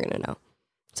body? Then you're gonna know.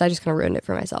 So I just kind of ruined it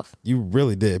for myself. You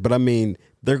really did. But I mean,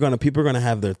 people are gonna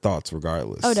have their thoughts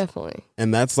regardless. Oh, definitely.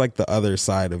 And that's like the other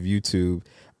side of YouTube.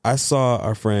 I saw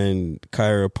our friend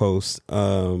Kyra post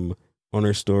on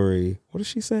her story. What did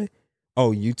she say?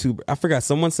 Oh, YouTube. I forgot.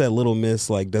 Someone said Little Miss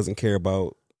like doesn't care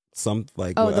about some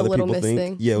like what other people think.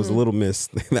 Thing. Yeah, it was a Little Miss.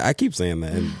 I keep saying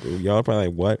that, and y'all are probably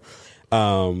like, what?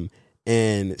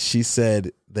 And she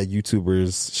said that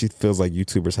she feels like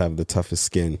YouTubers have the toughest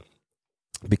skin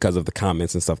because of the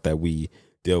comments and stuff that we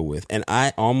deal with. And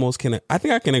I think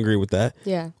I can agree with that.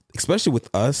 Yeah. Especially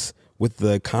with us, with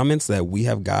the comments that we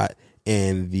have got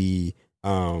and the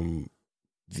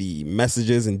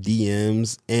messages and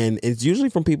DMs, and it's usually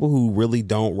from people who really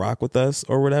don't rock with us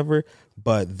or whatever,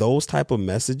 but those type of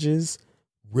messages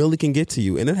really can get to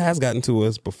you, and it has gotten to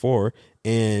us before.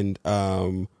 And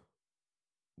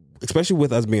especially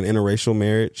with us being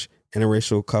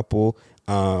interracial couple,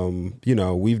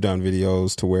 we've done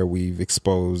videos to where we've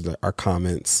exposed our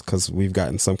comments because we've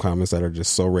gotten some comments that are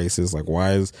just so racist, like,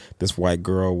 why is this white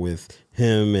girl with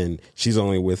him and she's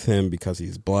only with him because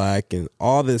he's black, and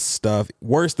all this stuff,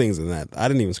 worse things than that. I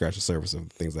didn't even scratch the surface of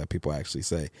the things that people actually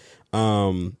say.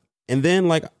 And then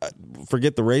like,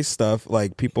 forget the race stuff,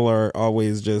 like people are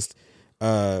always just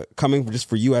coming just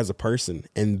for you as a person,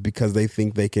 and because they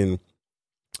think they can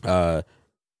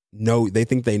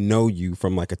they know you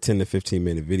from like a 10 to 15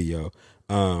 minute video.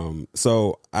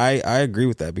 So I agree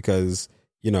with that, because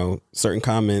certain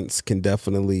comments can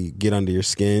definitely get under your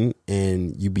skin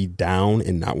and you be down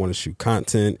and not want to shoot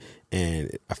content. And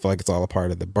I feel like it's all a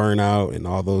part of the burnout and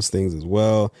all those things as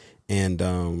well. And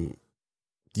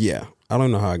I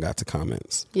don't know how I got to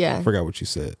comments. Yeah. I forgot what you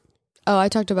said. Oh, I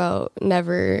talked about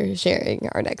never sharing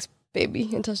our next baby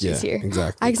until she's here.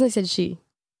 Exactly. I accidentally said she.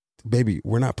 Baby,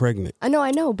 we're not pregnant. I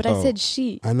know, but I said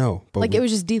she. I know. But like it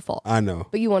was just default. I know.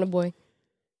 But you want a boy.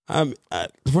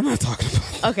 We're not talking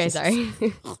about that. Okay, sorry.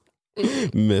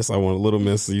 Miss, I want a Little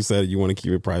Miss. You said you want to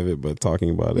keep it private, but talking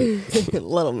about it.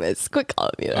 Little Miss. Quit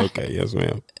calling me that. Okay, yes,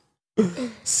 ma'am.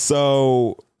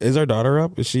 So, is our daughter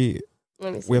up? Is she?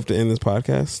 Let me see. We have to end this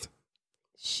podcast?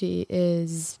 She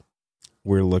is...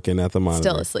 We're looking at the monitor.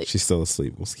 Still asleep. She's still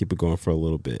asleep. Let's keep it going for a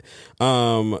little bit.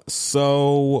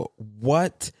 So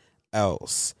what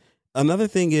else? Another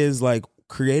thing is like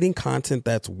creating content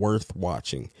that's worth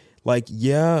watching. Like,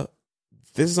 yeah,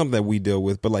 this is something that we deal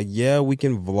with, but like, yeah, we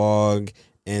can vlog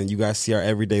and you guys see our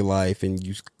everyday life and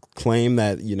you claim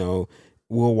that,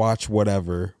 we'll watch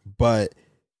whatever, but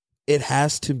it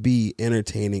has to be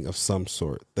entertaining of some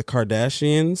sort. The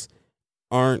Kardashians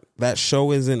that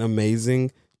show isn't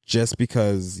amazing just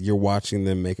because you're watching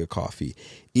them make a coffee,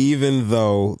 even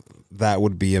though that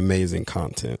would be amazing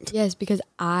content. Yes, because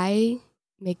I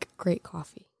make great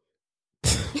coffee.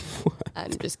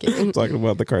 I'm just kidding. I'm talking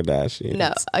about the Kardashians.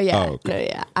 No,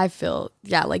 I feel,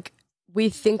 like we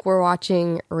think we're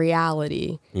watching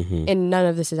reality, and none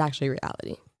of this is actually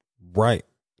reality. Right.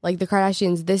 Like the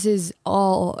Kardashians, this is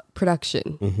all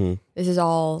production. This is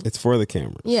all... It's for the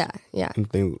cameras. Yeah.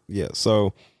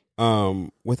 So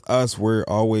with us, we're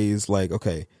always like,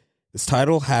 okay, this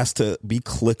title has to be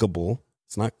clickable.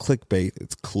 It's not clickbait.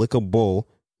 It's clickable.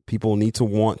 People need to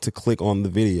want to click on the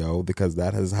video because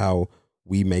that is how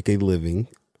we make a living.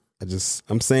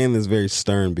 I'm saying this very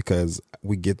stern because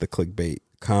we get the clickbait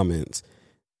comments.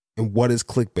 And what is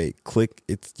clickbait?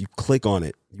 You click on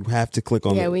it. You have to click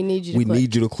on it. Yeah, we need you to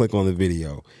need you to click on the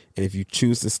video. And if you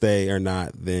choose to stay or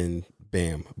not, then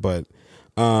bam. But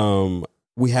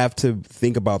we have to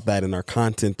think about that in our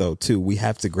content though too. We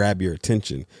have to grab your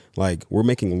attention. Like we're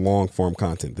making long form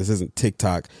content. This isn't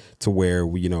TikTok to where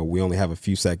we only have a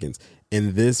few seconds.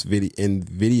 In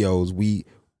videos, we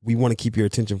want to keep your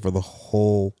attention for the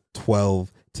whole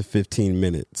 12 to 15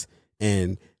 minutes.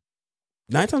 And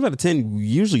 9 times out of 10, we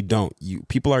usually don't.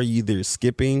 People are either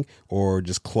skipping or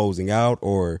just closing out,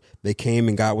 or they came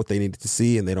and got what they needed to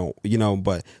see and they don't,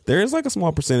 but there is like a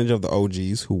small percentage of the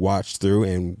OGs who watch through,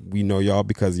 and we know y'all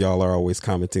because y'all are always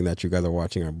commenting that you guys are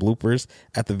watching our bloopers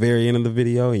at the very end of the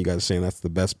video, and you guys are saying that's the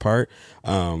best part,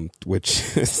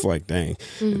 which is like, dang,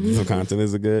 the content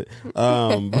isn't good.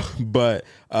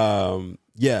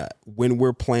 Yeah, when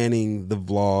we're planning the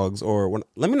vlogs,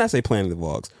 let me not say planning the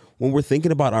vlogs, when we're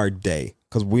thinking about our day,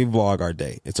 because we vlog our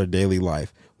day. It's our daily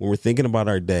life. When we're thinking about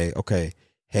our day, okay,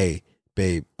 hey,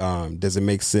 babe, does it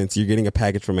make sense? You're getting a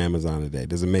package from Amazon today.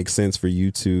 Does it make sense for you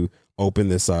to open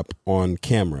this up on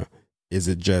camera? Is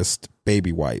it just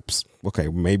baby wipes? Okay,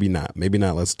 maybe not. Maybe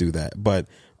not. Let's do that. But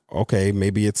okay,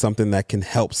 maybe it's something that can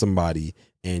help somebody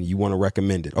and you want to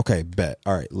recommend it. Okay, bet.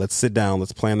 All right, let's sit down.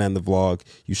 Let's plan that in the vlog.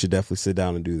 You should definitely sit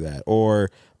down and do that. Or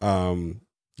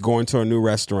going to a new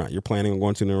restaurant. You're planning on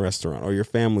going to a new restaurant, or your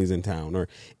family's in town, or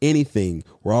anything.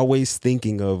 We're always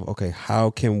thinking of, okay,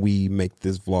 how can we make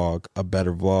this vlog a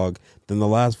better vlog than the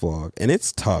last vlog? And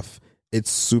it's tough. It's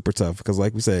super tough because,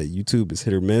 like we said, YouTube is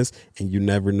hit or miss, and you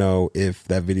never know if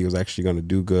that video is actually going to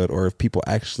do good or if people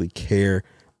actually care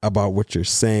about what you're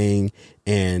saying.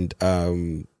 And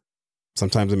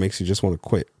sometimes it makes you just want to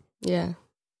quit. Yeah.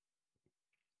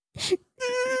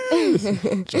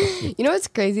 You know what's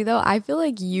crazy though? I feel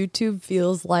like YouTube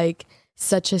feels like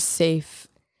such a safe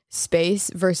space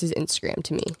versus Instagram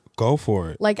to me. Go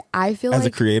for it. Like I feel as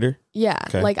like, a creator. Yeah.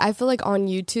 Okay. Like I feel like on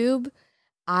YouTube,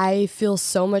 I feel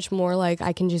so much more like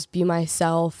I can just be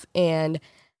myself. And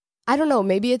I don't know,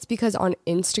 maybe it's because on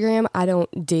Instagram, I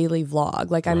don't daily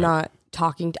vlog. Like I'm not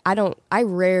talking to, I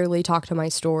rarely talk to my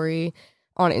story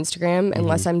on Instagram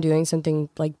unless I'm doing something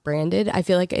like branded. I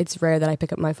feel like it's rare that I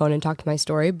pick up my phone and talk to my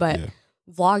story, but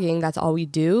vlogging, that's all we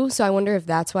do. So I wonder if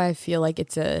that's why I feel like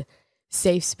it's a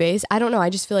safe space. I don't know. I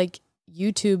just feel like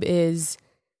YouTube is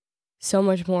so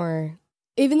much more,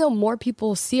 even though more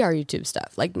people see our YouTube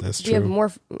stuff. Like we have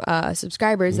more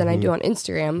subscribers than I do on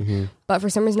Instagram. But for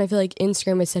some reason, I feel like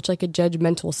Instagram is such like a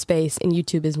judgmental space and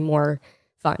YouTube is more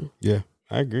fun. Yeah,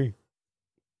 I agree.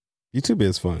 YouTube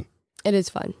is fun. It is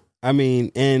fun. I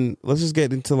mean, and let's just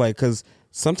get into like, because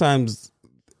sometimes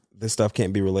this stuff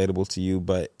can't be relatable to you,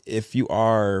 but if you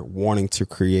are wanting to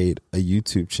create a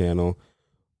YouTube channel,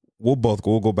 we'll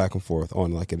go back and forth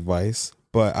on like advice.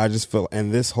 But I just feel,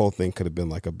 and this whole thing could have been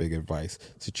like a big advice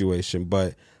situation,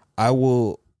 but I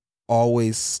will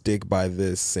always stick by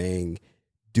this saying,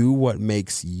 do what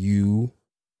makes you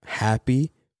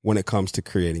happy when it comes to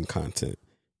creating content.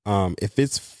 If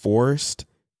it's forced,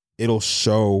 it'll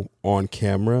show on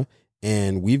camera,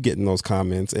 and we've gotten those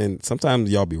comments, and sometimes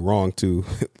y'all be wrong too,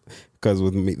 because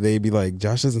with me, they be like,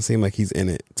 Josh doesn't seem like he's in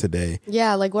it today.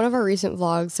 Yeah, like one of our recent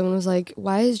vlogs, someone was like,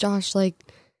 why is Josh like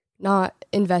not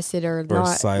invested or not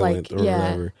silent like, or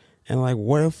whatever? And like,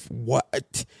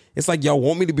 what? It's like y'all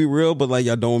want me to be real, but like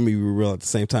y'all don't want me to be real at the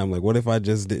same time. Like, what if I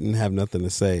just didn't have nothing to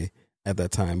say at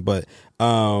that time? But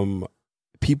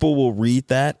people will read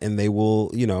that and they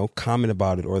will, comment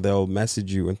about it, or they'll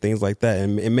message you and things like that.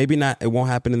 And maybe not, it won't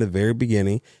happen in the very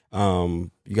beginning.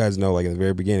 You guys know, like in the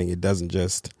very beginning, it doesn't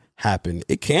just happen.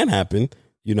 It can happen,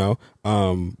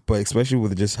 but especially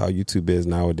with just how YouTube is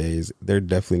nowadays, there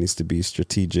definitely needs to be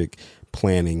strategic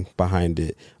planning behind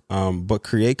it. But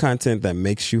create content that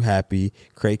makes you happy,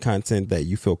 create content that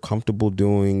you feel comfortable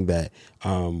doing, that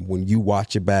when you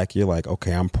watch it back, you're like,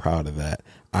 okay, I'm proud of that.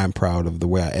 I'm proud of the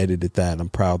way I edited that. I'm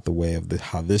proud of the way of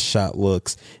how this shot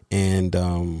looks. And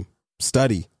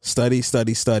study.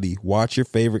 Watch your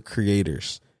favorite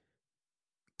creators.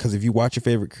 Because if you watch your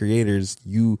favorite creators,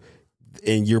 you're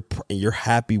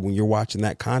happy when you're watching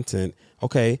that content.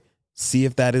 Okay, see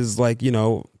if that is like,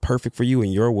 perfect for you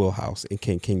in your wheelhouse, and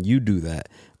can you do that?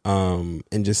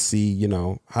 And just see,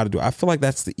 how to do it. I feel like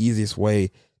that's the easiest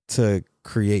way to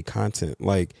create content.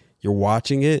 Like, you're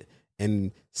watching it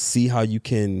and see how you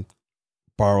can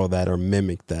borrow that or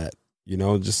mimic that,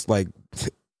 just like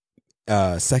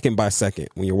second by second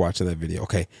when you're watching that video.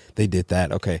 Okay, they did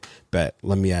that. Okay, bet,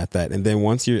 let me add that. And then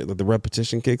once the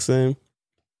repetition kicks in,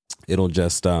 it'll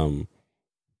just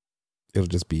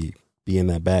be in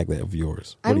that bag of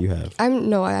yours. What do you have?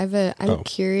 I'm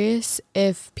curious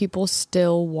if people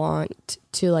still want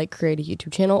to like create a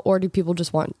YouTube channel, or do people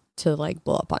just want to like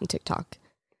blow up on TikTok?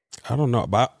 I don't know,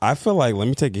 but I feel like, let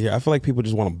me take it here. I feel like people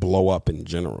just want to blow up in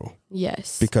general.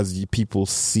 Yes. Because people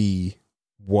see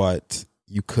what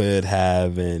you could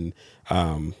have, and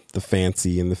the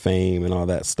fancy and the fame and all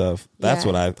that stuff. That's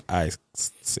what I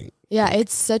see. Yeah,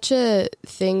 it's such a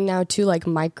thing now too, like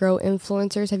micro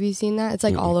influencers. Have you seen that? It's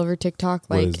like all over TikTok.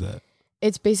 Like, what is that?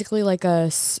 It's basically like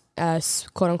a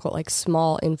quote unquote like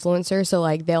small influencer. So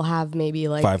like they'll have maybe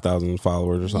like 5,000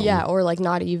 followers or something. Yeah, or like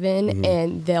not even,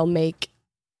 and they'll make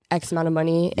X amount of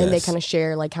money, and they kind of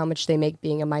share like how much they make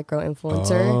being a micro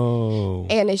influencer. Oh.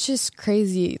 And it's just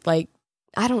crazy. Like,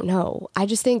 I don't know. I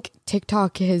just think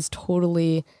TikTok has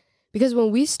totally, because when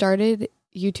we started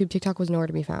YouTube, TikTok was nowhere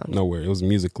to be found. Nowhere. It was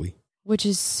Musical.ly. Which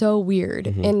is so weird.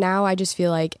 And now I just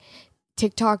feel like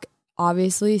TikTok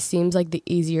obviously seems like the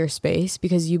easier space,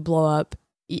 because you blow up,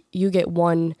 you get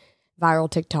one viral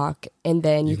TikTok, and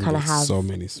then you kind of have so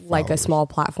many like a followers. small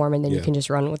platform, and then you can just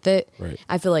run with it. Right.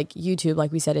 I feel like YouTube,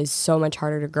 like we said, is so much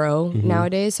harder to grow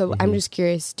nowadays. So I'm just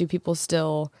curious, do people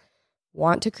still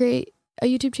want to create a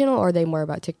YouTube channel, or are they more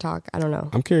about TikTok? I don't know.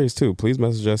 I'm curious too. Please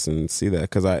message us and see that,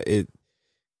 because I'm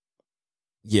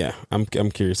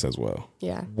curious as well.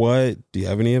 Yeah. What do you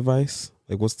have any advice?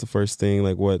 Like, what's the first thing,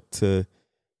 like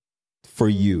for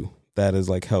you that has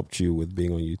like helped you with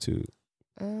being on YouTube,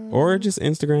 or just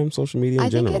Instagram, social media in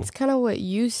general? I think it's kind of what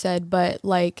you said, but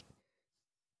like,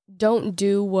 don't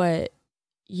do what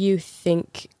you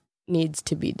think needs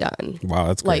to be done. Wow,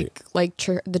 that's great. Like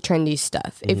the trendy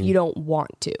stuff. If you don't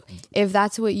want to, if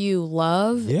that's what you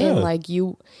love, and like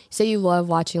you say you love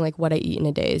watching like what I eat in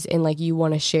a day, and like you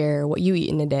want to share what you eat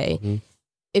in a day.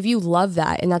 If you love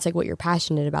that and that's like what you're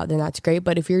passionate about, then that's great.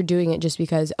 But if you're doing it just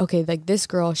because, okay, like this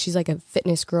girl, she's like a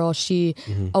fitness girl, she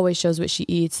always shows what she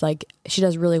eats, like she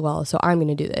does really well, so I'm going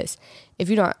to do this. If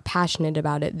you're not passionate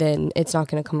about it, then it's not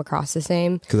going to come across the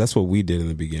same. Because that's what we did in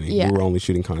the beginning. Yeah. We were only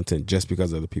shooting content just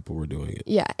because other people were doing it.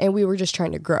 Yeah, and we were just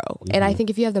trying to grow. And I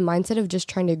think if you have the mindset of just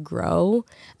trying to grow,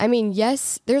 I mean,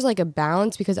 yes, there's like a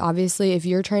balance, because obviously if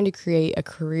you're trying to create a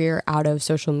career out of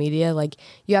social media, like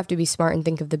you have to be smart and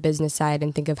think of the business side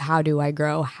and think of, how do I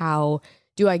grow? How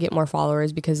do I get more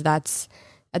followers? Because that's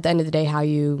at the end of the day how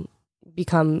you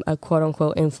become a quote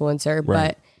unquote influencer. Right.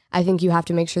 But I think you have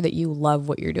to make sure that you love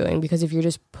what you're doing, because if you're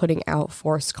just putting out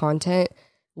forced content,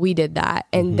 we did that.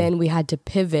 And then we had to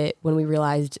pivot when we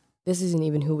realized this isn't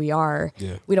even who we are.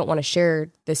 Yeah. We don't want to share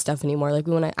this stuff anymore. Like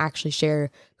we want to actually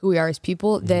share who we are as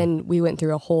people. Then we went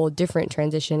through a whole different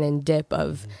transition and dip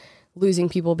of losing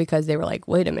people because they were like,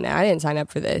 wait a minute, I didn't sign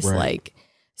up for this. Right. Like,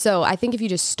 so I think if you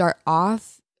just start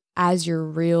off as your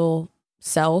real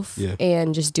self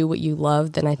and just do what you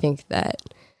love, then I think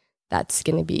that's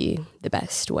going to be the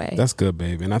best way. That's good,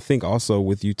 babe. And I think also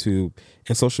with YouTube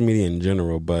and social media in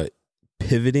general, but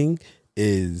pivoting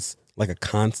is like a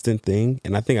constant thing.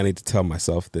 And I think I need to tell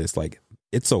myself this, like,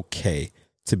 it's okay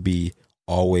to be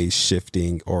always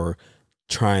shifting or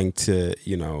trying to,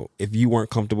 if you weren't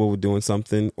comfortable with doing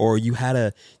something, or you had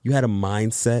a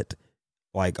mindset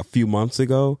like a few months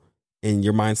ago and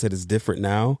your mindset is different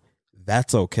now,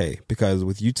 that's okay. Because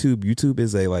with YouTube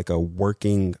is a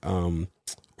working,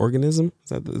 organism.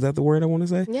 Is that the word I want to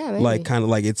say? Yeah, maybe. Like kind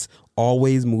of like it's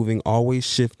always moving, always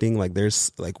shifting. Like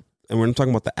there's like, and when I'm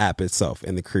talking about the app itself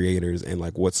and the creators and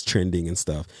like what's trending and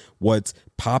stuff, what's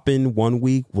popping one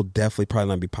week will definitely probably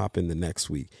not be popping the next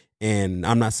week. And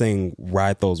I'm not saying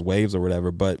ride those waves or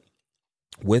whatever, but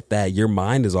with that, your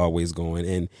mind is always going.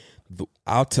 And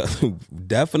I'll tell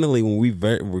definitely when we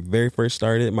very first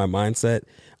started, my mindset,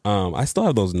 I still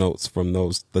have those notes from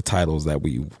the titles that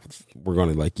we were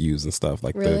going to like use and stuff,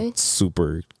 like the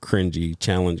super cringy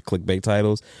challenge clickbait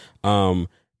titles.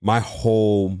 My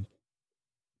whole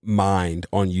mind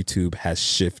on YouTube has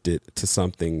shifted to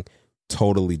something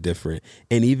totally different.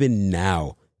 And even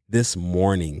now, this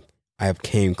morning, I have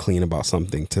came clean about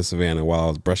something to Savannah while I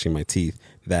was brushing my teeth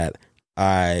that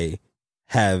I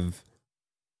have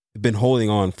been holding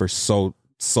on for so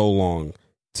long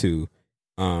to,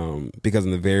 because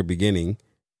in the very beginning,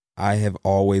 I have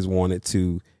always wanted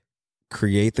to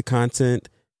create the content,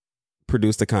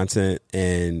 produce the content,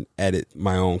 and edit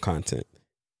my own content.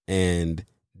 And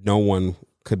no one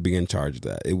could be in charge of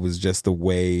that. It was just the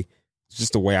way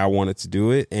I wanted to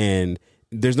do it. And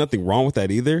there's nothing wrong with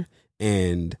that either.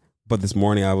 But this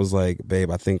morning I was like, babe,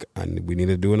 I think we need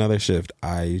to do another shift.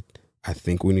 I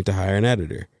think we need to hire an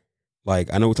editor.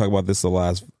 Like, I know we talked about this the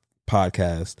last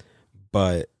podcast,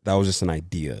 but that was just an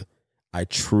idea. I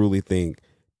truly think,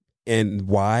 and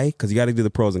why? Because you got to do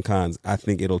the pros and cons. I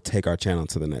think it'll take our channel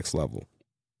to the next level.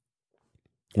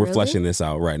 We're fleshing this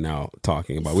out right now,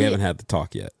 talking about. We haven't had the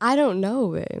talk yet. I don't know,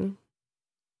 babe.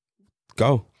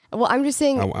 Go. Well, I'm just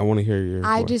saying. I want to hear your.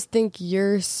 I just think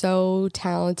you're so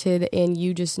talented, and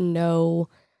you just know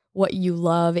what you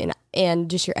love, and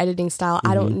just your editing style.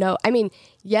 I don't know. I mean,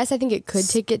 yes, I think it could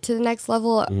take it to the next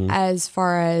level as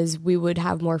far as we would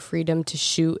have more freedom to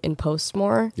shoot and post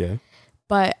more. Yeah.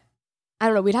 But I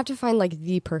don't know. We'd have to find like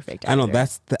the perfect editor.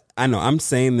 I know. I'm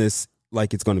saying this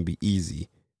like it's going to be easy.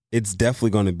 It's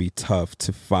definitely going to be tough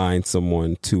to find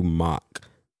someone to mock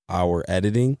our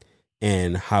editing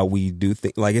and how we do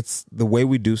things. Like, it's the way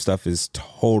we do stuff is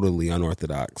totally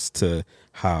unorthodox to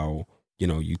how,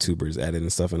 YouTubers edit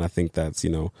and stuff. And I think that's,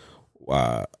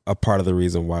 a part of the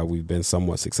reason why we've been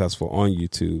somewhat successful on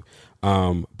YouTube.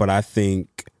 But I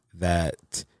think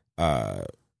that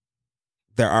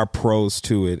there are pros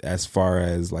to it as far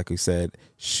as, like we said,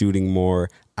 shooting more.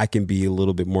 I can be a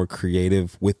little bit more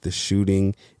creative with the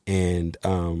shooting and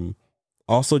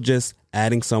also just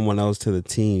adding someone else to the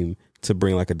team to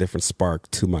bring like a different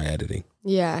spark to my editing.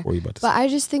 Yeah. What were you about to But say? I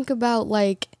just think about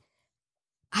like,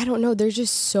 I don't know. There's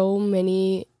just so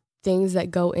many things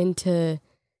that go into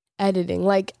editing.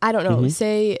 Like, I don't know.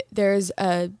 Say there's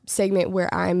a segment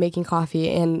where I'm making coffee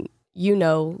and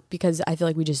because I feel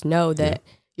like we just know that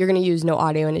you're going to use no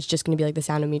audio and it's just going to be like the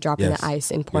sound of me dropping the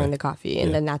ice and pouring the coffee.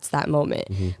 And then that's that moment.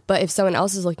 But if someone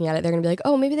else is looking at it, they're going to be like,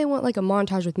 oh, maybe they want like a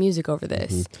montage with music over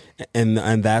this. And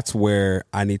that's where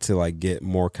I need to like get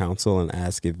more counsel and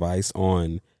ask advice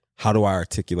on how do I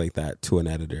articulate that to an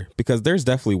editor? Because there's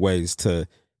definitely ways to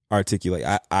articulate.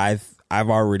 I've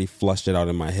already flushed it out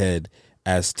in my head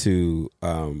as to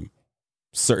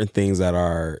certain things that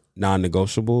are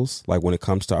non-negotiables, like when it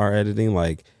comes to our editing,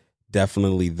 like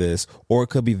definitely this, or it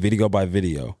could be video by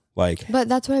video. Like, but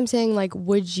that's what I'm saying. Like,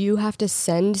 would you have to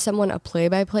send someone a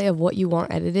play-by-play of what you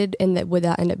want edited, and would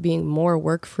that end up being more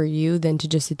work for you than to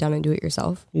just sit down and do it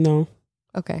yourself? No.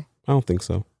 Okay. I don't think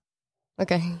so.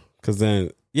 Okay. Because then,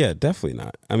 yeah, definitely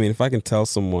not. I mean, if I can tell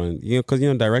someone, because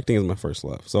directing is my first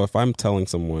love. So if I'm telling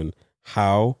someone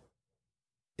how,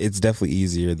 it's definitely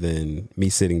easier than me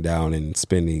sitting down and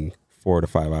spending 4 to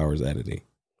 5 hours editing.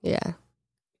 Yeah.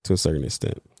 To a certain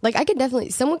extent. Like,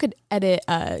 someone could edit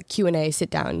a Q&A, sit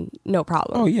down, no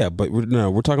problem. Oh yeah, but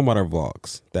we're talking about our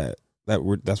vlogs. That's what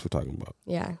we're talking about.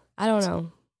 Yeah. I don't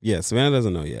know. Yeah, Savannah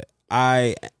doesn't know yet.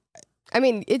 I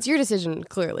mean, it's your decision,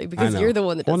 clearly, because you're the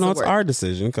one that does the work. Well, no, it's our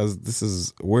decision,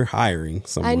 because we're hiring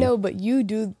someone. I know, but you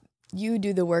do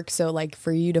the work, so, like,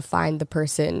 for you to find the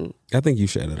person. I think you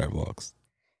should edit our vlogs.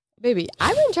 Baby,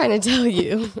 I've been trying to tell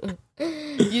you.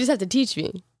 You just have to teach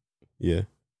me. Yeah.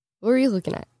 What were you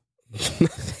looking at?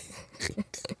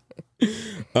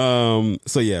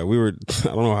 So yeah, I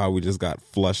don't know how we just got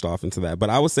flushed off into that, but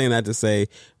I was saying that to say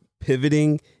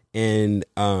pivoting, and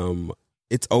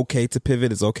it's okay to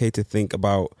pivot. It's okay to think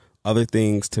about other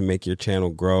things to make your channel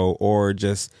grow, or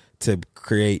just to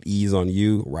create ease on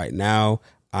you. Right now,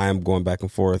 I'm going back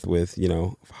and forth with,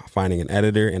 finding an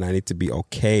editor, and I need to be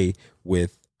okay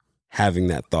with having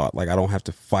that thought. Like, I don't have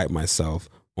to fight myself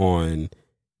on,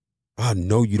 oh,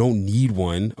 no, you don't need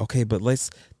one. Okay, but let's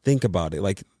think about it.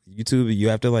 Like, YouTube, you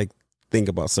have to like think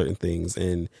about certain things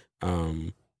and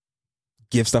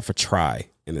give stuff a try,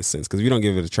 in a sense. Because if you don't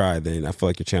give it a try, then I feel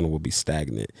like your channel will be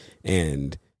stagnant.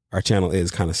 And our channel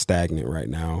is kind of stagnant right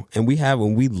now. And we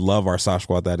love our Sock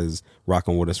Squad that is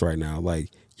rocking with us right now. Like,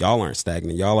 y'all aren't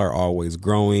stagnant. Y'all are always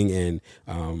growing and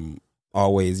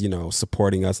always,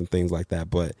 supporting us and things like that.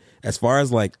 But as far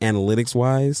as like analytics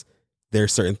wise, there are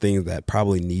certain things that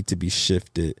probably need to be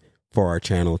shifted for our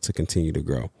channel to continue to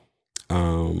grow.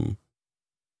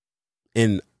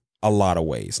 In a lot of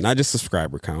ways, not just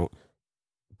subscriber count,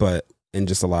 but in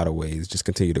just a lot of ways, just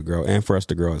continue to grow, and for us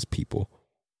to grow as people.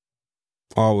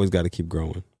 Always got to keep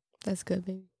growing. That's good,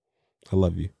 baby. I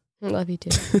love you. I love you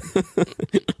too.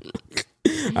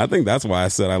 I think that's why I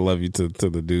said I love you to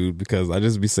the dude, because I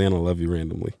just be saying I love you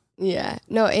randomly. Yeah.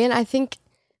 No, and I think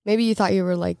maybe you thought you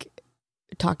were like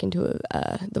talking to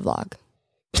the vlog,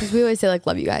 because we always say like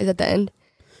love you guys at the end.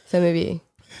 So maybe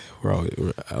I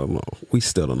don't know. We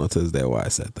still don't know to this day why I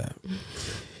said that.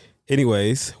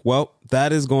 Anyways, well,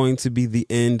 that is going to be the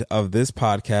end of this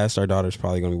podcast. Our daughter's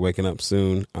probably going to be waking up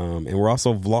soon. And we're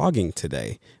also vlogging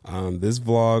today. This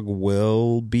vlog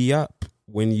will be up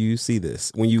when you see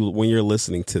this, when you're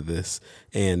listening to this,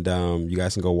 and you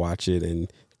guys can go watch it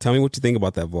and tell me what you think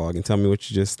about that vlog, and tell me what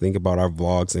you just think about our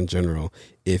vlogs in general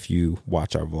if you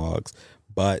watch our vlogs.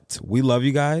 But we love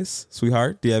you guys.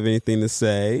 Sweetheart, do you have anything to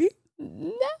say?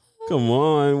 no. Come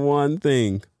on, one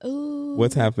thing. Ooh.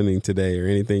 What's happening today, or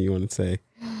anything you want to say?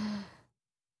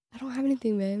 I don't have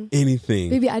anything, man. Anything.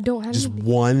 Baby, I don't have just anything.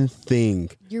 one thing.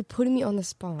 You're putting me on the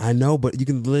spot. I know, but you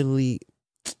can literally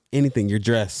anything. Your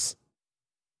dress.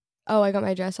 Oh, I got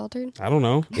my dress altered? I don't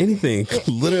know. Anything.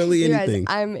 Literally You guys, anything.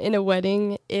 I'm in a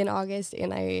wedding in August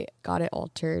and I got it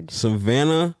altered.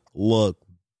 Savannah looked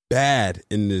bad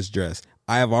in this dress.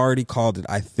 I have already called it.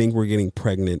 I think we're getting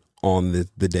pregnant on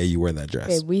the day you wear that dress.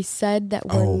 Okay, we said that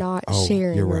we're not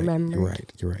sharing, you're right, remember?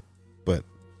 You're right. But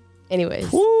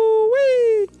anyways,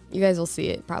 woo-wee. You guys will see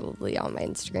it probably on my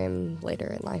Instagram later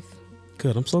in life.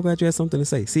 Good. I'm so glad you had something to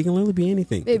say. See, it can literally be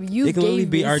anything. Babe, it can literally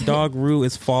be our dog Rue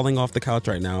is falling off the couch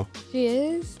right now. She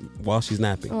is? While she's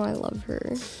napping. Oh, I love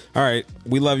her. All right.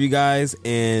 We love you guys,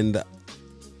 and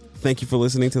thank you for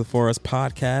listening to the For Us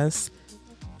podcast.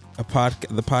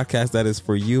 The podcast that is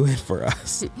for you and for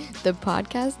us. The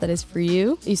podcast that is for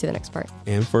you. You say the next part.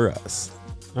 And for us.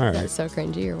 All right. That's so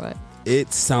cringy or what?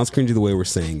 It sounds cringy the way we're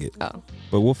saying it. Oh.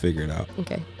 But we'll figure it out.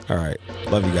 Okay. All right.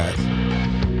 Love you guys.